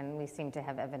mean, and we seem to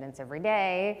have evidence every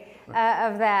day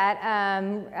of that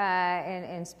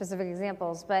in specific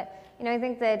examples. But, I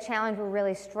think the challenge we're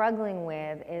really struggling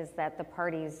with is that the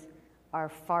parties are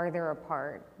farther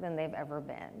apart than they've ever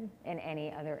been in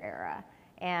any other era.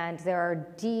 And there are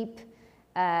deep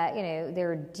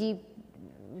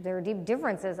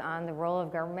differences on the role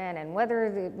of government and whether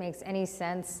it makes any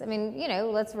sense. I mean,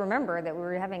 let's remember that we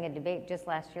were having a debate just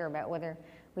last year about whether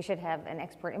we should have an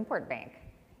export-import bank.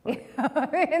 Right.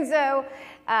 And so,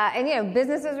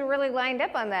 businesses were really lined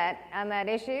up on that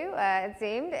issue, it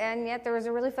seemed, and yet there was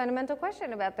a really fundamental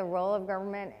question about the role of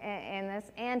government in this.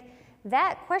 And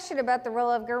that question about the role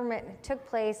of government took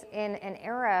place in an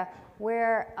era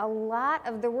where a lot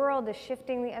of the world is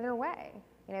shifting the other way.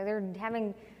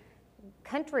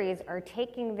 Countries are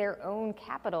taking their own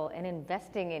capital and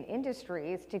investing in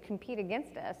industries to compete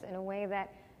against us in a way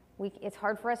that it's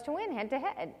hard for us to win head to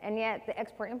head. And yet the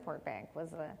Export-Import Bank was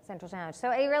the central challenge. So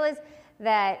I realize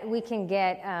that we can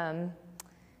get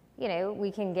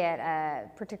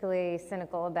particularly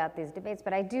cynical about these debates,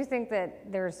 but I do think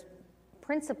that there's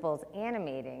principles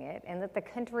animating it, and that the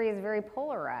country is very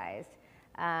polarized.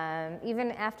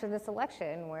 Even after this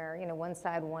election, where one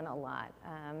side won a lot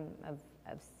of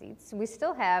seats, we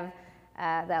still have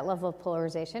that level of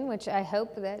polarization, which I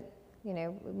hope that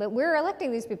but we're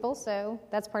electing these people, so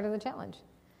that's part of the challenge.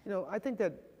 I think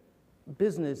that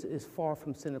business is far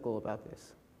from cynical about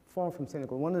this. Far from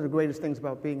cynical. One of the greatest things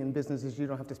about being in business is you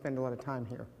don't have to spend a lot of time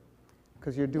here,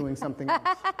 because you're doing something else.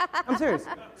 I'm serious.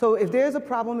 So if there's a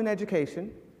problem in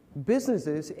education,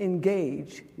 businesses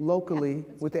engage locally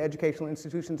with the educational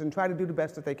institutions and try to do the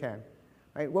best that they can.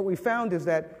 Right? What we found is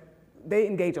that they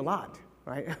engage a lot.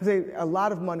 Right? A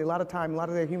lot of money, a lot of time, a lot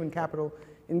of their human capital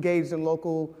engaged in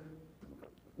local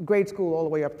grade school all the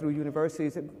way up through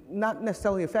universities, not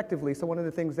necessarily effectively. So one of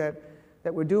the things that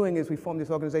we're doing is we formed this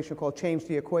organization called Change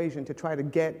the Equation to try to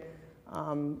get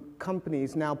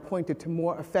companies now pointed to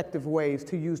more effective ways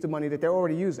to use the money that they're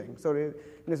already using. So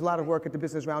there's a lot of work at the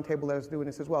Business Roundtable that is doing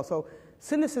this as well. So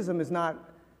cynicism is not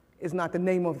the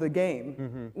name of the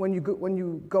game. When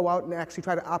you go out and actually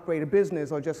try to operate a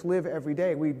business or just live every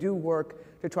day, we do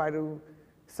work to try to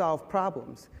solve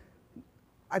problems.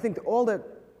 I think all that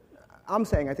I'm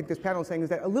saying, I think this panel is saying, is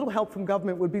that a little help from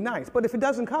government would be nice. But if it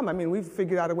doesn't come, I mean, we've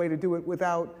figured out a way to do it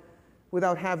without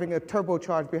having a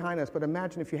turbocharge behind us. But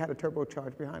imagine if you had a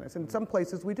turbocharge behind us. In some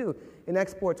places we do. In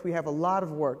exports, we have a lot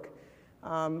of work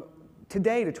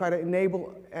today to try to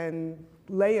enable and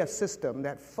lay a system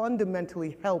that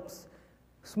fundamentally helps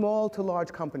small to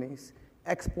large companies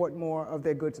export more of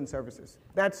their goods and services.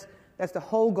 That's the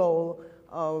whole goal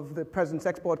of the President's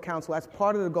Export Council. That's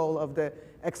part of the goal of the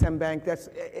EXIM Bank.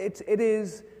 It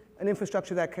is an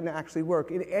infrastructure that can actually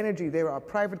work. In energy, there are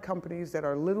private companies that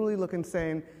are literally looking,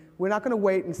 saying, we're not going to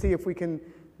wait and see if we're going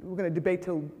to debate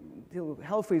till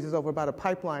hell freezes over about a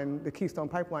pipeline, the Keystone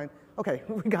Pipeline. Okay,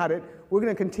 we got it. We're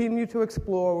going to continue to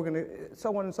explore. We're going to,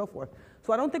 so on and so forth.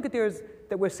 So I don't think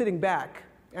that we're sitting back.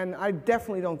 And I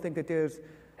definitely don't think that there's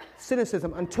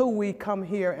cynicism until we come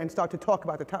here and start to talk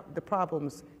about the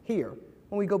problems here.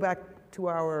 When we go back to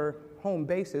our home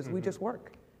bases, we just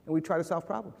work and we try to solve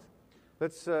problems.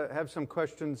 Let's have some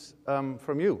questions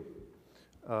from you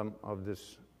of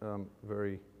this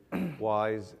very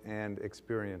wise and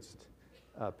experienced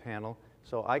panel.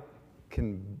 So I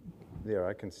can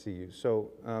see you. So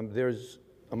there's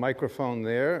a microphone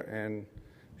there, and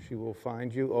she will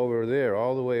find you over there,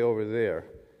 all the way over there.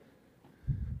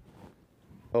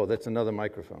 Oh, that's another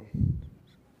microphone.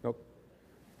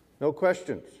 No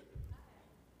questions.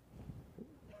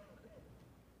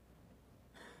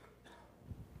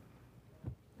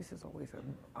 This is always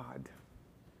an odd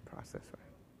process,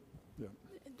 right?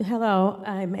 Yeah. Hello,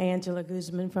 I'm Angela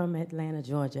Guzman from Atlanta,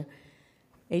 Georgia.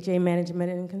 HA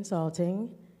Management and Consulting,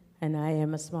 and I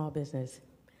am a small business.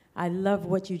 I love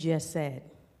what you just said.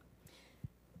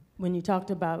 When you talked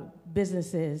about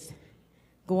businesses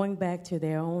going back to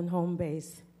their own home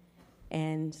base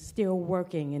and still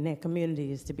working in their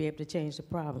communities to be able to change the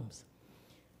problems.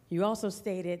 You also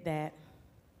stated that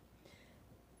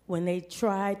when they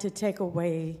tried to take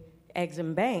away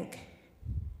EXIM Bank,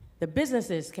 the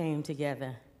businesses came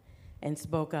together and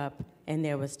spoke up, and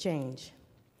there was change.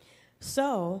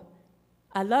 So,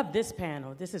 I love this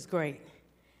panel. This is great.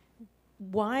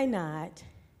 Why not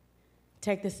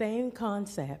take the same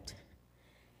concept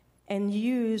and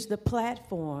use the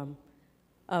platform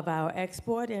of our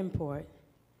export-import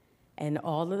and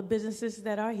all of the businesses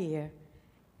that are here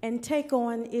and take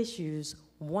on issues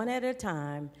one at a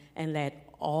time and let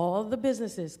all the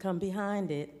businesses come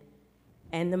behind it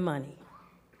and the money?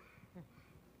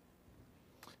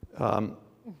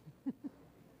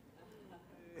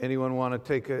 Anyone want to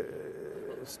take a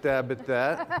stab at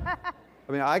that?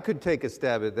 I mean, I could take a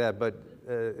stab at that, but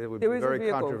it would be very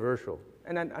controversial.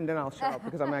 And then I'll shut up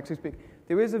because I'm actually speaking.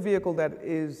 There is a vehicle that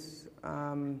is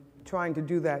trying to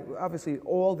do that. Obviously,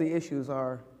 all the issues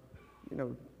are,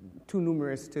 too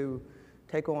numerous to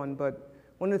take on. But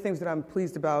one of the things that I'm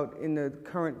pleased about in the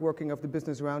current working of the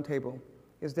Business Roundtable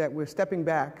is that we're stepping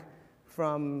back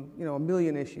from, a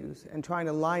million issues and trying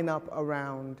to line up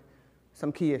around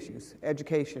some key issues: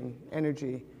 education,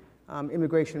 energy,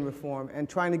 immigration reform, and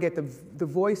trying to get the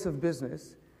voice of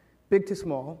business, big to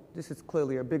small. This is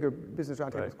clearly a bigger Business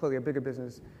Roundtable. Right. It's clearly a bigger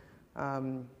business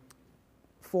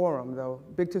forum, though,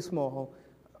 big to small,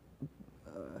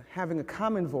 having a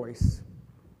common voice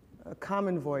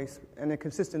and a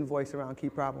consistent voice around key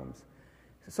problems.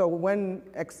 So when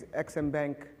EXIM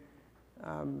Bank,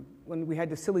 when we had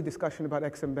this silly discussion about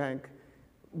EXIM Bank,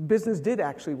 business did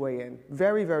actually weigh in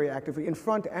very, very actively, in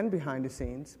front and behind the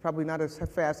scenes, probably not as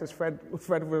fast as Fred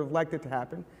would have liked it to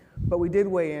happen, but we did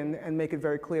weigh in and make it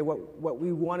very clear what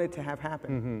we wanted to have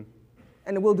happen. Mm-hmm.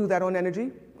 And we'll do that on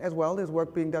energy as well. There's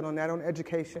work being done on that, on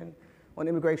education, on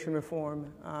immigration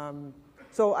reform.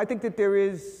 So I think that there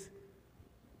is,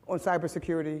 on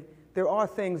cybersecurity, there are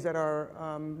things that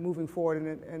are moving forward,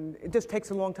 and it just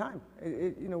takes a long time.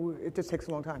 It just takes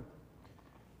a long time.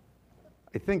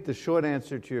 I think the short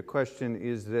answer to your question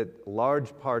is that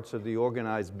large parts of the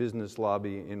organized business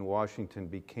lobby in Washington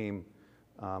became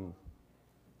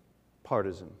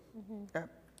partisan. Mm-hmm.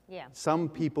 Yeah. Some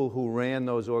people who ran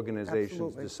those organizations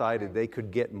Absolutely. Decided they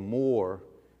could get more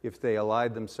if they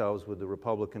allied themselves with the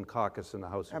Republican caucus in the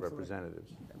House Absolutely. of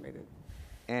Representatives. That made it.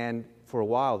 And for a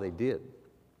while they did.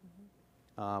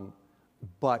 Mm-hmm.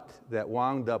 But that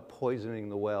wound up poisoning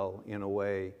the well in a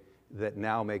way that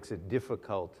now makes it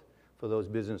difficult for those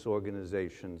business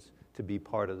organizations to be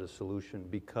part of the solution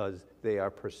because they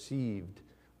are perceived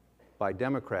by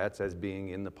Democrats as being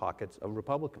in the pockets of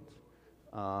Republicans.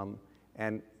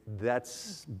 And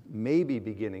that's maybe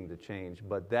beginning to change,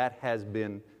 but that has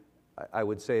been, I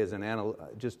would say, as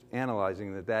just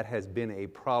analyzing that has been a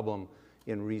problem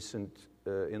in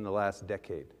the last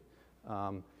decade.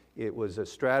 It was a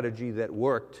strategy that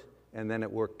worked, and then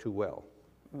it worked too well.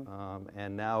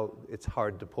 And now it's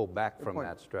hard to pull back from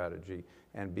that strategy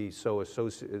and be so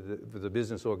associated with the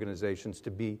business organizations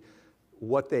to be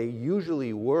what they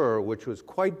usually were, which was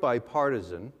quite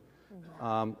bipartisan,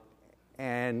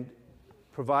 and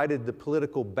provided the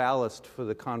political ballast for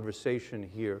the conversation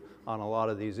here on a lot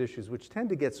of these issues, which tend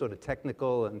to get sort of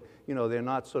technical, and they're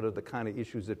not sort of the kind of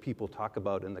issues that people talk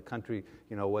about in the country.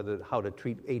 How to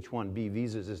treat H-1B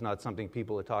visas is not something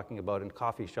people are talking about in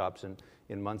coffee shops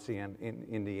in Muncie and in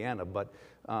Indiana. But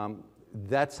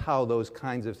that's how those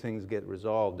kinds of things get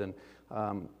resolved. And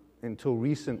until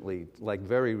recently, like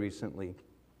very recently,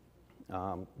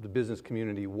 the business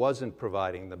community wasn't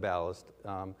providing the ballast.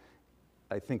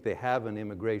 I think they have an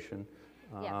immigration,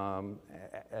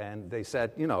 and they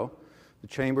said, the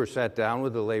chamber sat down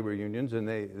with the labor unions and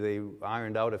they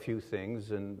ironed out a few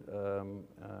things, and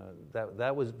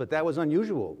that was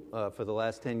unusual for the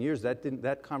last 10 years.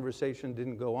 That conversation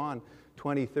didn't go on.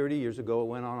 20, 30 years ago, it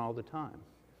went on all the time.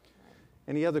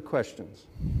 Any other questions?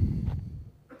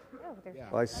 Yeah.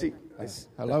 Well, I see.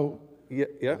 Hello? Yeah.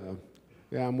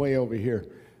 Yeah, I'm way over here.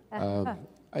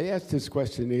 I asked this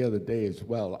question the other day as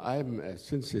well.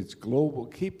 Since it's global,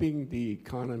 keeping the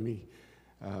economy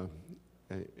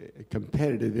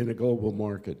competitive in a global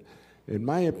market In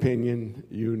my opinion,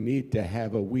 you need to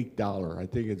have a weak dollar. I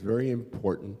think it's very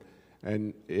important.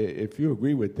 And if you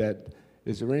agree with that,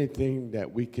 is there anything that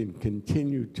we can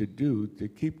continue to do to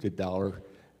keep the dollar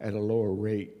at a lower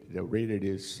rate, the rate it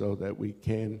is, so that we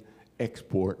can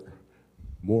export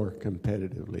more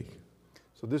competitively?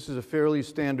 So this is a fairly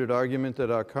standard argument that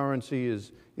our currency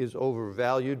is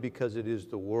overvalued because it is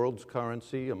the world's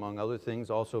currency, among other things,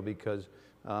 also because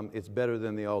it's better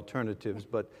than the alternatives,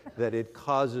 but that it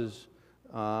causes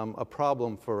a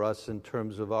problem for us in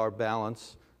terms of our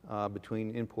balance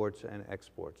between imports and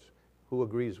exports. Who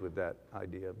agrees with that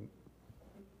idea?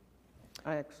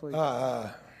 I actually...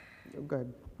 go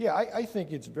ahead. Yeah, I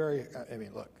think it's very, I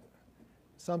mean, look,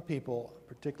 some people,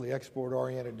 particularly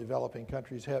export-oriented developing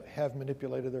countries, have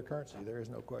manipulated their currency. There is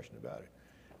no question about it.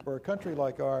 For a country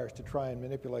like ours to try and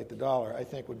manipulate the dollar, I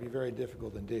think would be very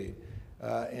difficult indeed.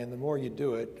 And the more you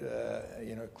do it,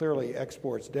 clearly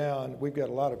exports down. We've got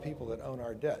a lot of people that own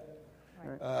our debt.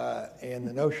 And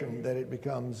the notion that it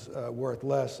becomes worth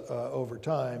less over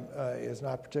time is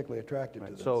not particularly attractive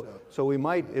to them. So it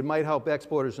might help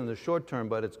exporters in the short term,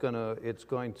 but it's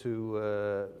going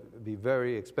to be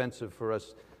very expensive for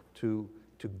us to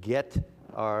get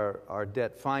our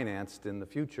debt financed in the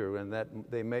future, and that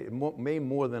they may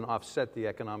more than offset the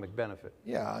economic benefit.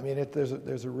 Yeah, I mean there's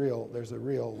a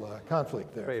real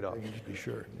conflict there. Trade-off. You should be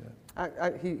sure.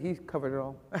 Yeah. He covered it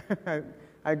all.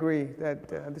 I agree that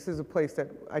this is a place that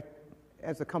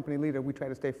as a company leader, we try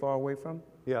to stay far away from.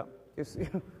 Yeah.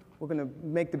 We're going to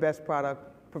make the best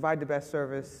product, provide the best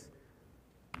service,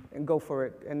 and go for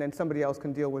it. And then somebody else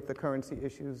can deal with the currency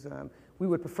issues. We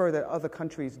would prefer that other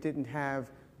countries didn't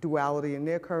have duality in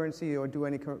their currency or do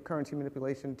any currency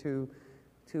manipulation to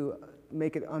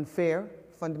make it unfair,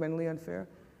 fundamentally unfair.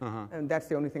 And that's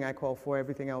the only thing I call for.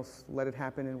 Everything else, let it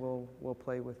happen, and we'll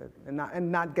play with it,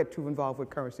 and not get too involved with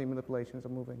currency manipulations or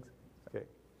movings. Okay.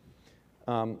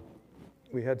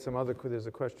 We had some other. There's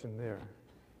a question there.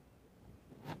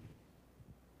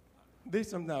 There's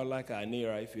something I would like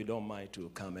Neera, if you don't mind, to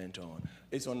comment on.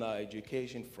 It's on our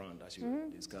education front, as you were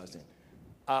discussing.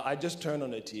 I just turned on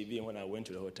the TV when I went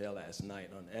to the hotel last night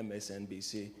on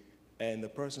MSNBC, and the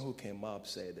person who came up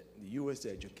said the U.S.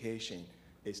 education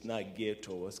is not geared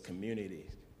towards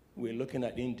communities. We're looking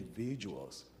at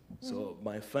individuals. So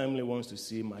my family wants to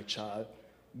see my child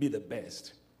be the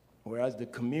best, whereas the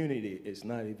community is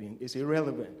it's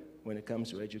irrelevant when it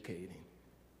comes to educating.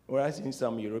 Whereas in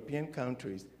some European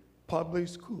countries, public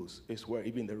schools is where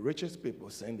even the richest people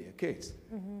send their kids.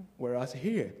 Whereas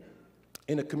here,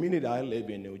 in the community I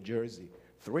live in, New Jersey,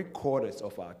 3/4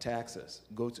 of our taxes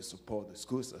go to support the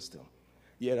school system.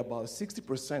 Yet about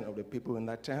 60% of the people in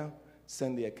that town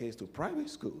send their kids to private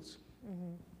schools.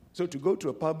 So to go to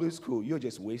a public school, you're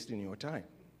just wasting your time.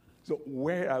 So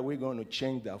where are we going to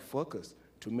change that focus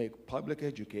to make public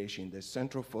education the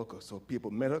central focus so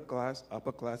people, middle class,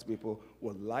 upper class people,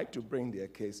 would like to bring their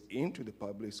kids into the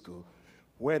public school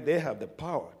where they have the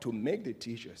power to make the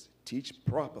teachers teach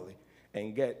properly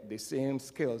and get the same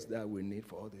skills that we need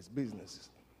for all these businesses?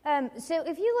 So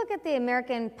if you look at the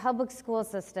American public school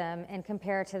system and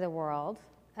compare it to the world,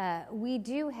 we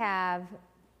do have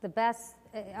the best,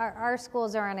 our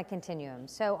schools are on a continuum.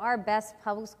 So our best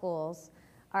public schools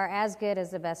are as good as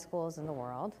the best schools in the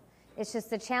world. It's just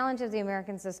the challenge of the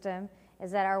American system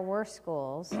is that our worst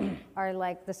schools are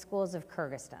like the schools of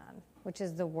Kyrgyzstan, which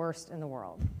is the worst in the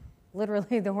world,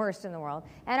 literally the worst in the world.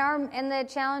 And the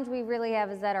challenge we really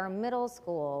have is that our middle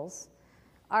schools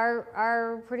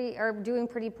are doing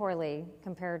pretty poorly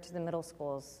compared to the middle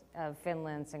schools of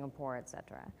Finland, Singapore, et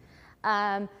cetera.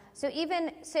 So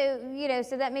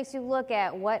that makes you look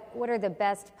at what are the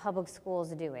best public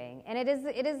schools doing, and it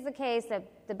is the case that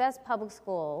the best public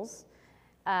schools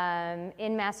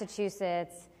in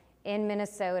Massachusetts, in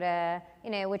Minnesota,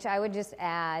 which I would just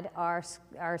add are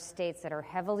states that are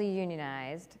heavily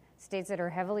unionized. States that are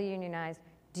heavily unionized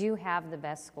do have the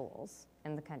best schools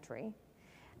in the country.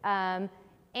 But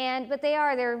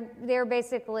they're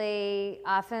basically,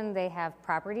 often they have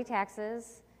property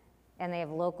taxes and they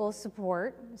have local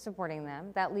support supporting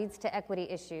them. That leads to equity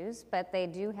issues, but they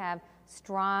do have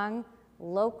strong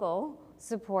local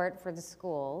support for the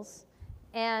schools.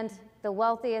 And the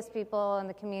wealthiest people in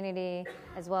the community,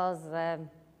 as well as the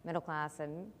middle class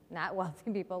and not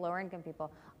wealthy people, lower income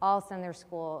people, all send their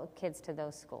kids to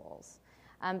those schools.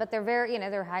 But they're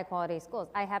they're high quality schools.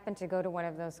 I happened to go to one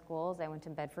of those schools. I went to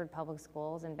Bedford Public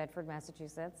Schools in Bedford,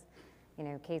 Massachusetts,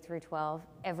 K through 12.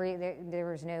 There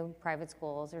was no private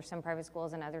schools. There's some private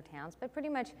schools in other towns, but pretty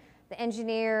much the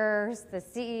engineers, the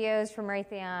CEOs from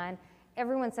Raytheon,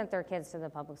 everyone sent their kids to the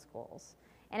public schools.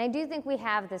 And I do think we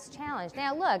have this challenge.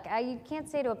 Now, look, you can't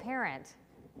say to a parent,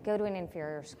 go to an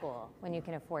inferior school when you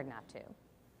can afford not to,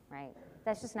 right?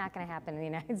 That's just not going to happen in the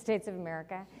United States of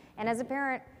America. And as a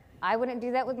parent, I wouldn't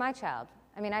do that with my child.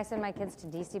 I mean, I send my kids to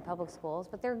DC public schools,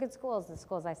 but they're good schools, the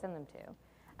schools I send them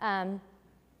to.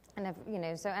 And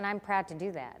if, and I'm proud to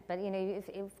do that. But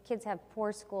if kids have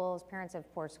poor schools, parents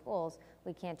have poor schools,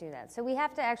 we can't do that. So we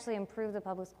have to actually improve the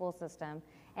public school system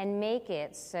and make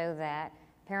it so that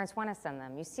parents want to send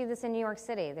them. You see this in New York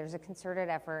City. There's a concerted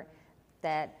effort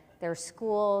that there are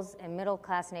schools in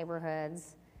middle-class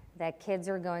neighborhoods that kids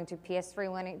are going to PS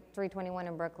 321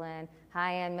 in Brooklyn,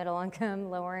 high-end, middle-income,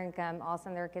 lower-income, all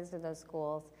send their kids to those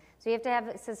schools. So you have to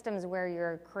have systems where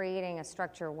you're creating a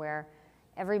structure where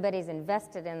everybody's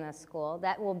invested in the school.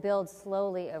 That will build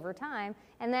slowly over time.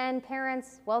 And then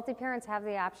parents, wealthy parents, have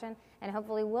the option and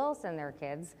hopefully will send their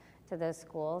kids to those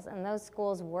schools. And those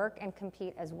schools work and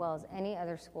compete as well as any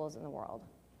other schools in the world.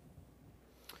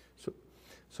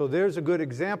 So there's a good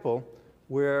example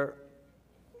where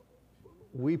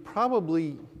we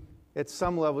probably, at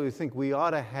some level, you think we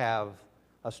ought to have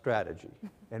a strategy.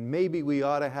 And maybe we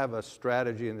ought to have a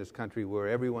strategy in this country where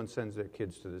everyone sends their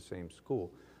kids to the same school.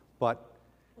 But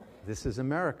this is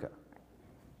America.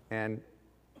 And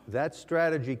that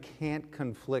strategy can't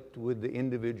conflict with the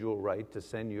individual right to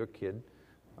send your kid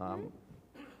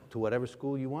to whatever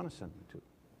school you want to send them to.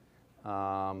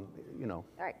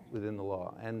 Right. Within the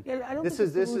law. And Yeah, this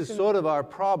is sort of our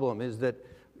problem, is that,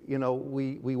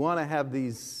 we want to have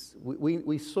these,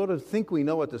 we sort of think we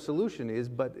know what the solution is,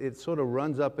 but it sort of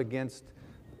runs up against,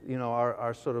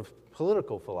 our sort of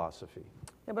political philosophy.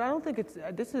 Yeah, but I don't think it's,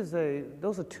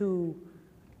 those are two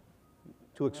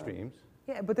extremes.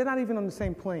 Yeah, but they're not even on the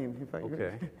same plane.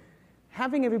 Okay.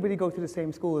 Having everybody go to the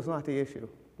same school is not the issue,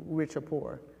 rich or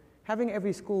poor. Having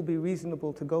every school be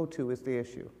reasonable to go to is the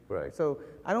issue. Right. So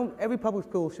every public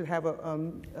school should have a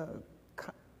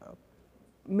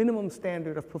minimum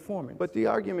standard of performance. But the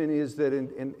argument is that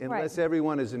unless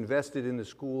everyone is invested in the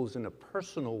schools in a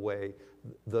personal way,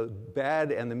 the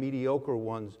bad and the mediocre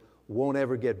ones won't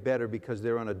ever get better because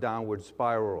they're on a downward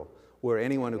spiral, where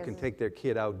anyone who can take their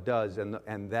kid out does,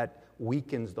 and that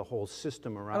weakens the whole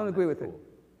system around. I don't agree with school. it.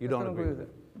 You don't agree with it?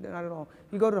 Not at all.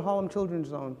 You go to the Harlem Children's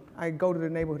Zone. I go to the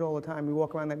neighborhood all the time. We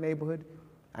walk around that neighborhood.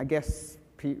 I guess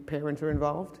parents are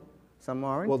involved. Some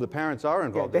aren't. Well, the parents are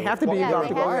involved. Yeah, they have to be involved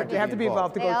to go. They have to be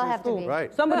involved to go to school.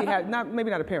 Right. Somebody has, maybe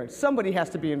not a parent. Somebody has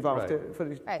to be involved for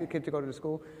the kid to go to the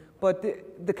school. But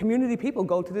the community people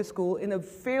go to this school in a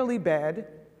fairly bad,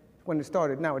 when it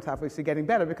started, now it's obviously getting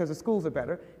better because the schools are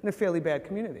better, in a fairly bad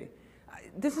community.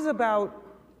 This is about,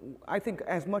 I think,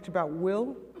 as much about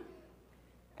will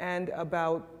and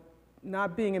about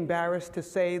not being embarrassed to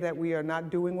say that we are not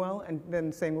doing well and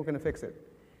then saying we're going to fix it.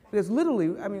 Because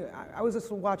literally, I mean, I was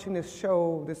just watching this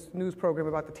show, this news program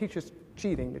about the teachers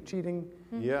cheating,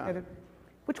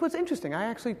 which was interesting. I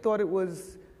actually thought it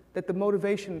was that the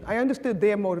motivation, I understood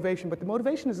their motivation, but the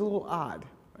motivation is a little odd,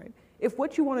 right? If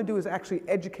what you want to do is actually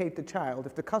educate the child,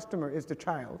 if the customer is the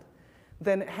child,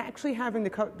 then actually having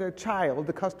the child,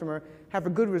 the customer, have a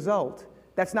good result,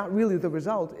 that's not really the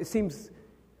result. It seems,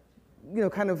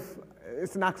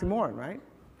 it's an oxymoron, right?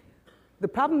 The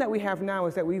problem that we have now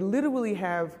is that we literally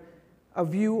have a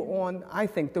view on, I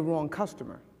think, the wrong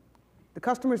customer. The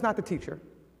customer is not the teacher.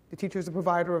 The teacher is the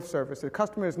provider of service. The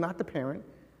customer is not the parent.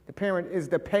 The parent is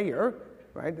the payer,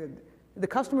 right? The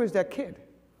customer is that kid.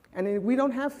 And we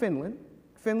don't have Finland.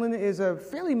 Finland is a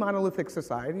fairly monolithic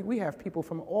society. We have people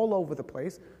from all over the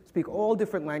place, speak all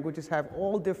different languages, have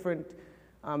all different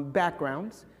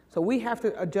backgrounds. So we have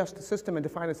to adjust the system and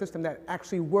define a system that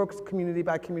actually works community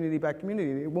by community by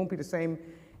community. It won't be the same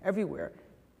everywhere.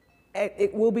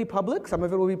 It will be public. Some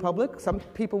of it will be public. Some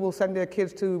people will send their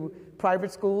kids to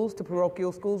private schools, to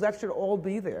parochial schools. That should all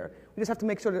be there. We just have to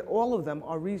make sure that all of them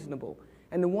are reasonable.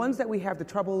 And the ones that we have the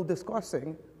trouble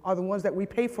discussing are the ones that we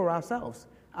pay for ourselves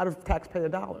out of taxpayer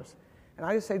dollars. And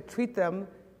I just say treat them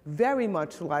very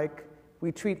much like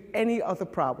we treat any other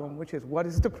problem, which is what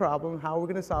is the problem, how are we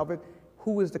going to solve it,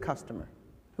 who is the customer?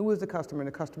 Who is the customer? And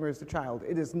the customer is the child.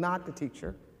 It is not the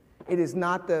teacher. It is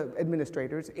not the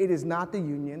administrators. It is not the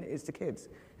union. It's the kids.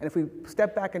 And if we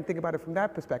step back and think about it from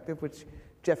that perspective, which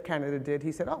Jeff Canada did,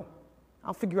 he said,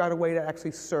 I'll figure out a way that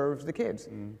actually serves the kids.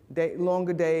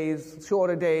 Longer days,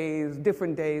 shorter days,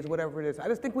 different days, whatever it is. I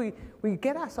just think we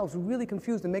get ourselves really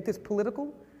confused and make this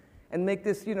political and make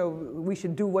this, we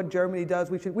should do what Germany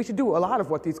does. We should do a lot of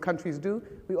what these countries do.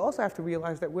 We also have to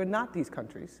realize that we're not these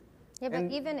countries. Yeah,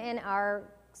 but even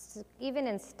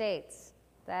in states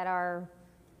that are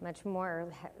much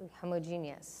more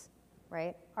homogeneous,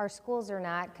 right? Our schools are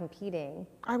not competing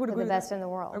for the best in the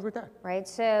world. I agree with that. Right?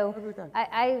 So I agree with that.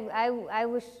 I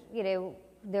wish,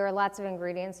 there are lots of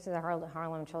ingredients to the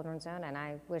Harlem Children's Zone, and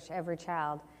I wish every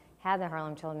child had the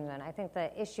Harlem Children's Zone. I think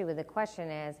the issue with the question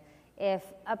is if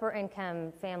upper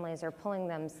income families are pulling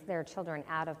their children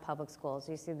out of public schools.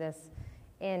 You see this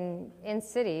in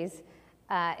cities.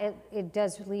 It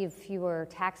does leave fewer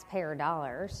taxpayer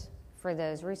dollars for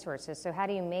those resources. So how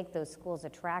do you make those schools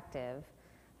attractive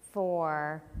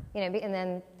for, and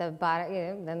then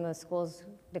then the schools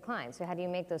decline. So how do you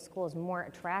make those schools more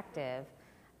attractive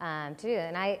to do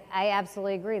that? And I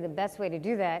absolutely agree. The best way to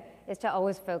do that is to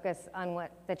always focus on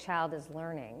what the child is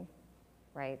learning,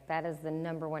 right? That is the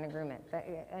number one agreement,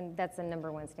 and that's the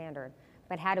number one standard.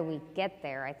 But how do we get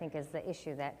there, I think, is the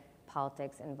issue that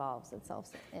politics involves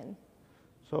itself in.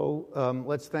 So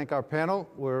let's thank our panel.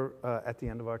 We're at the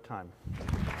end of our time.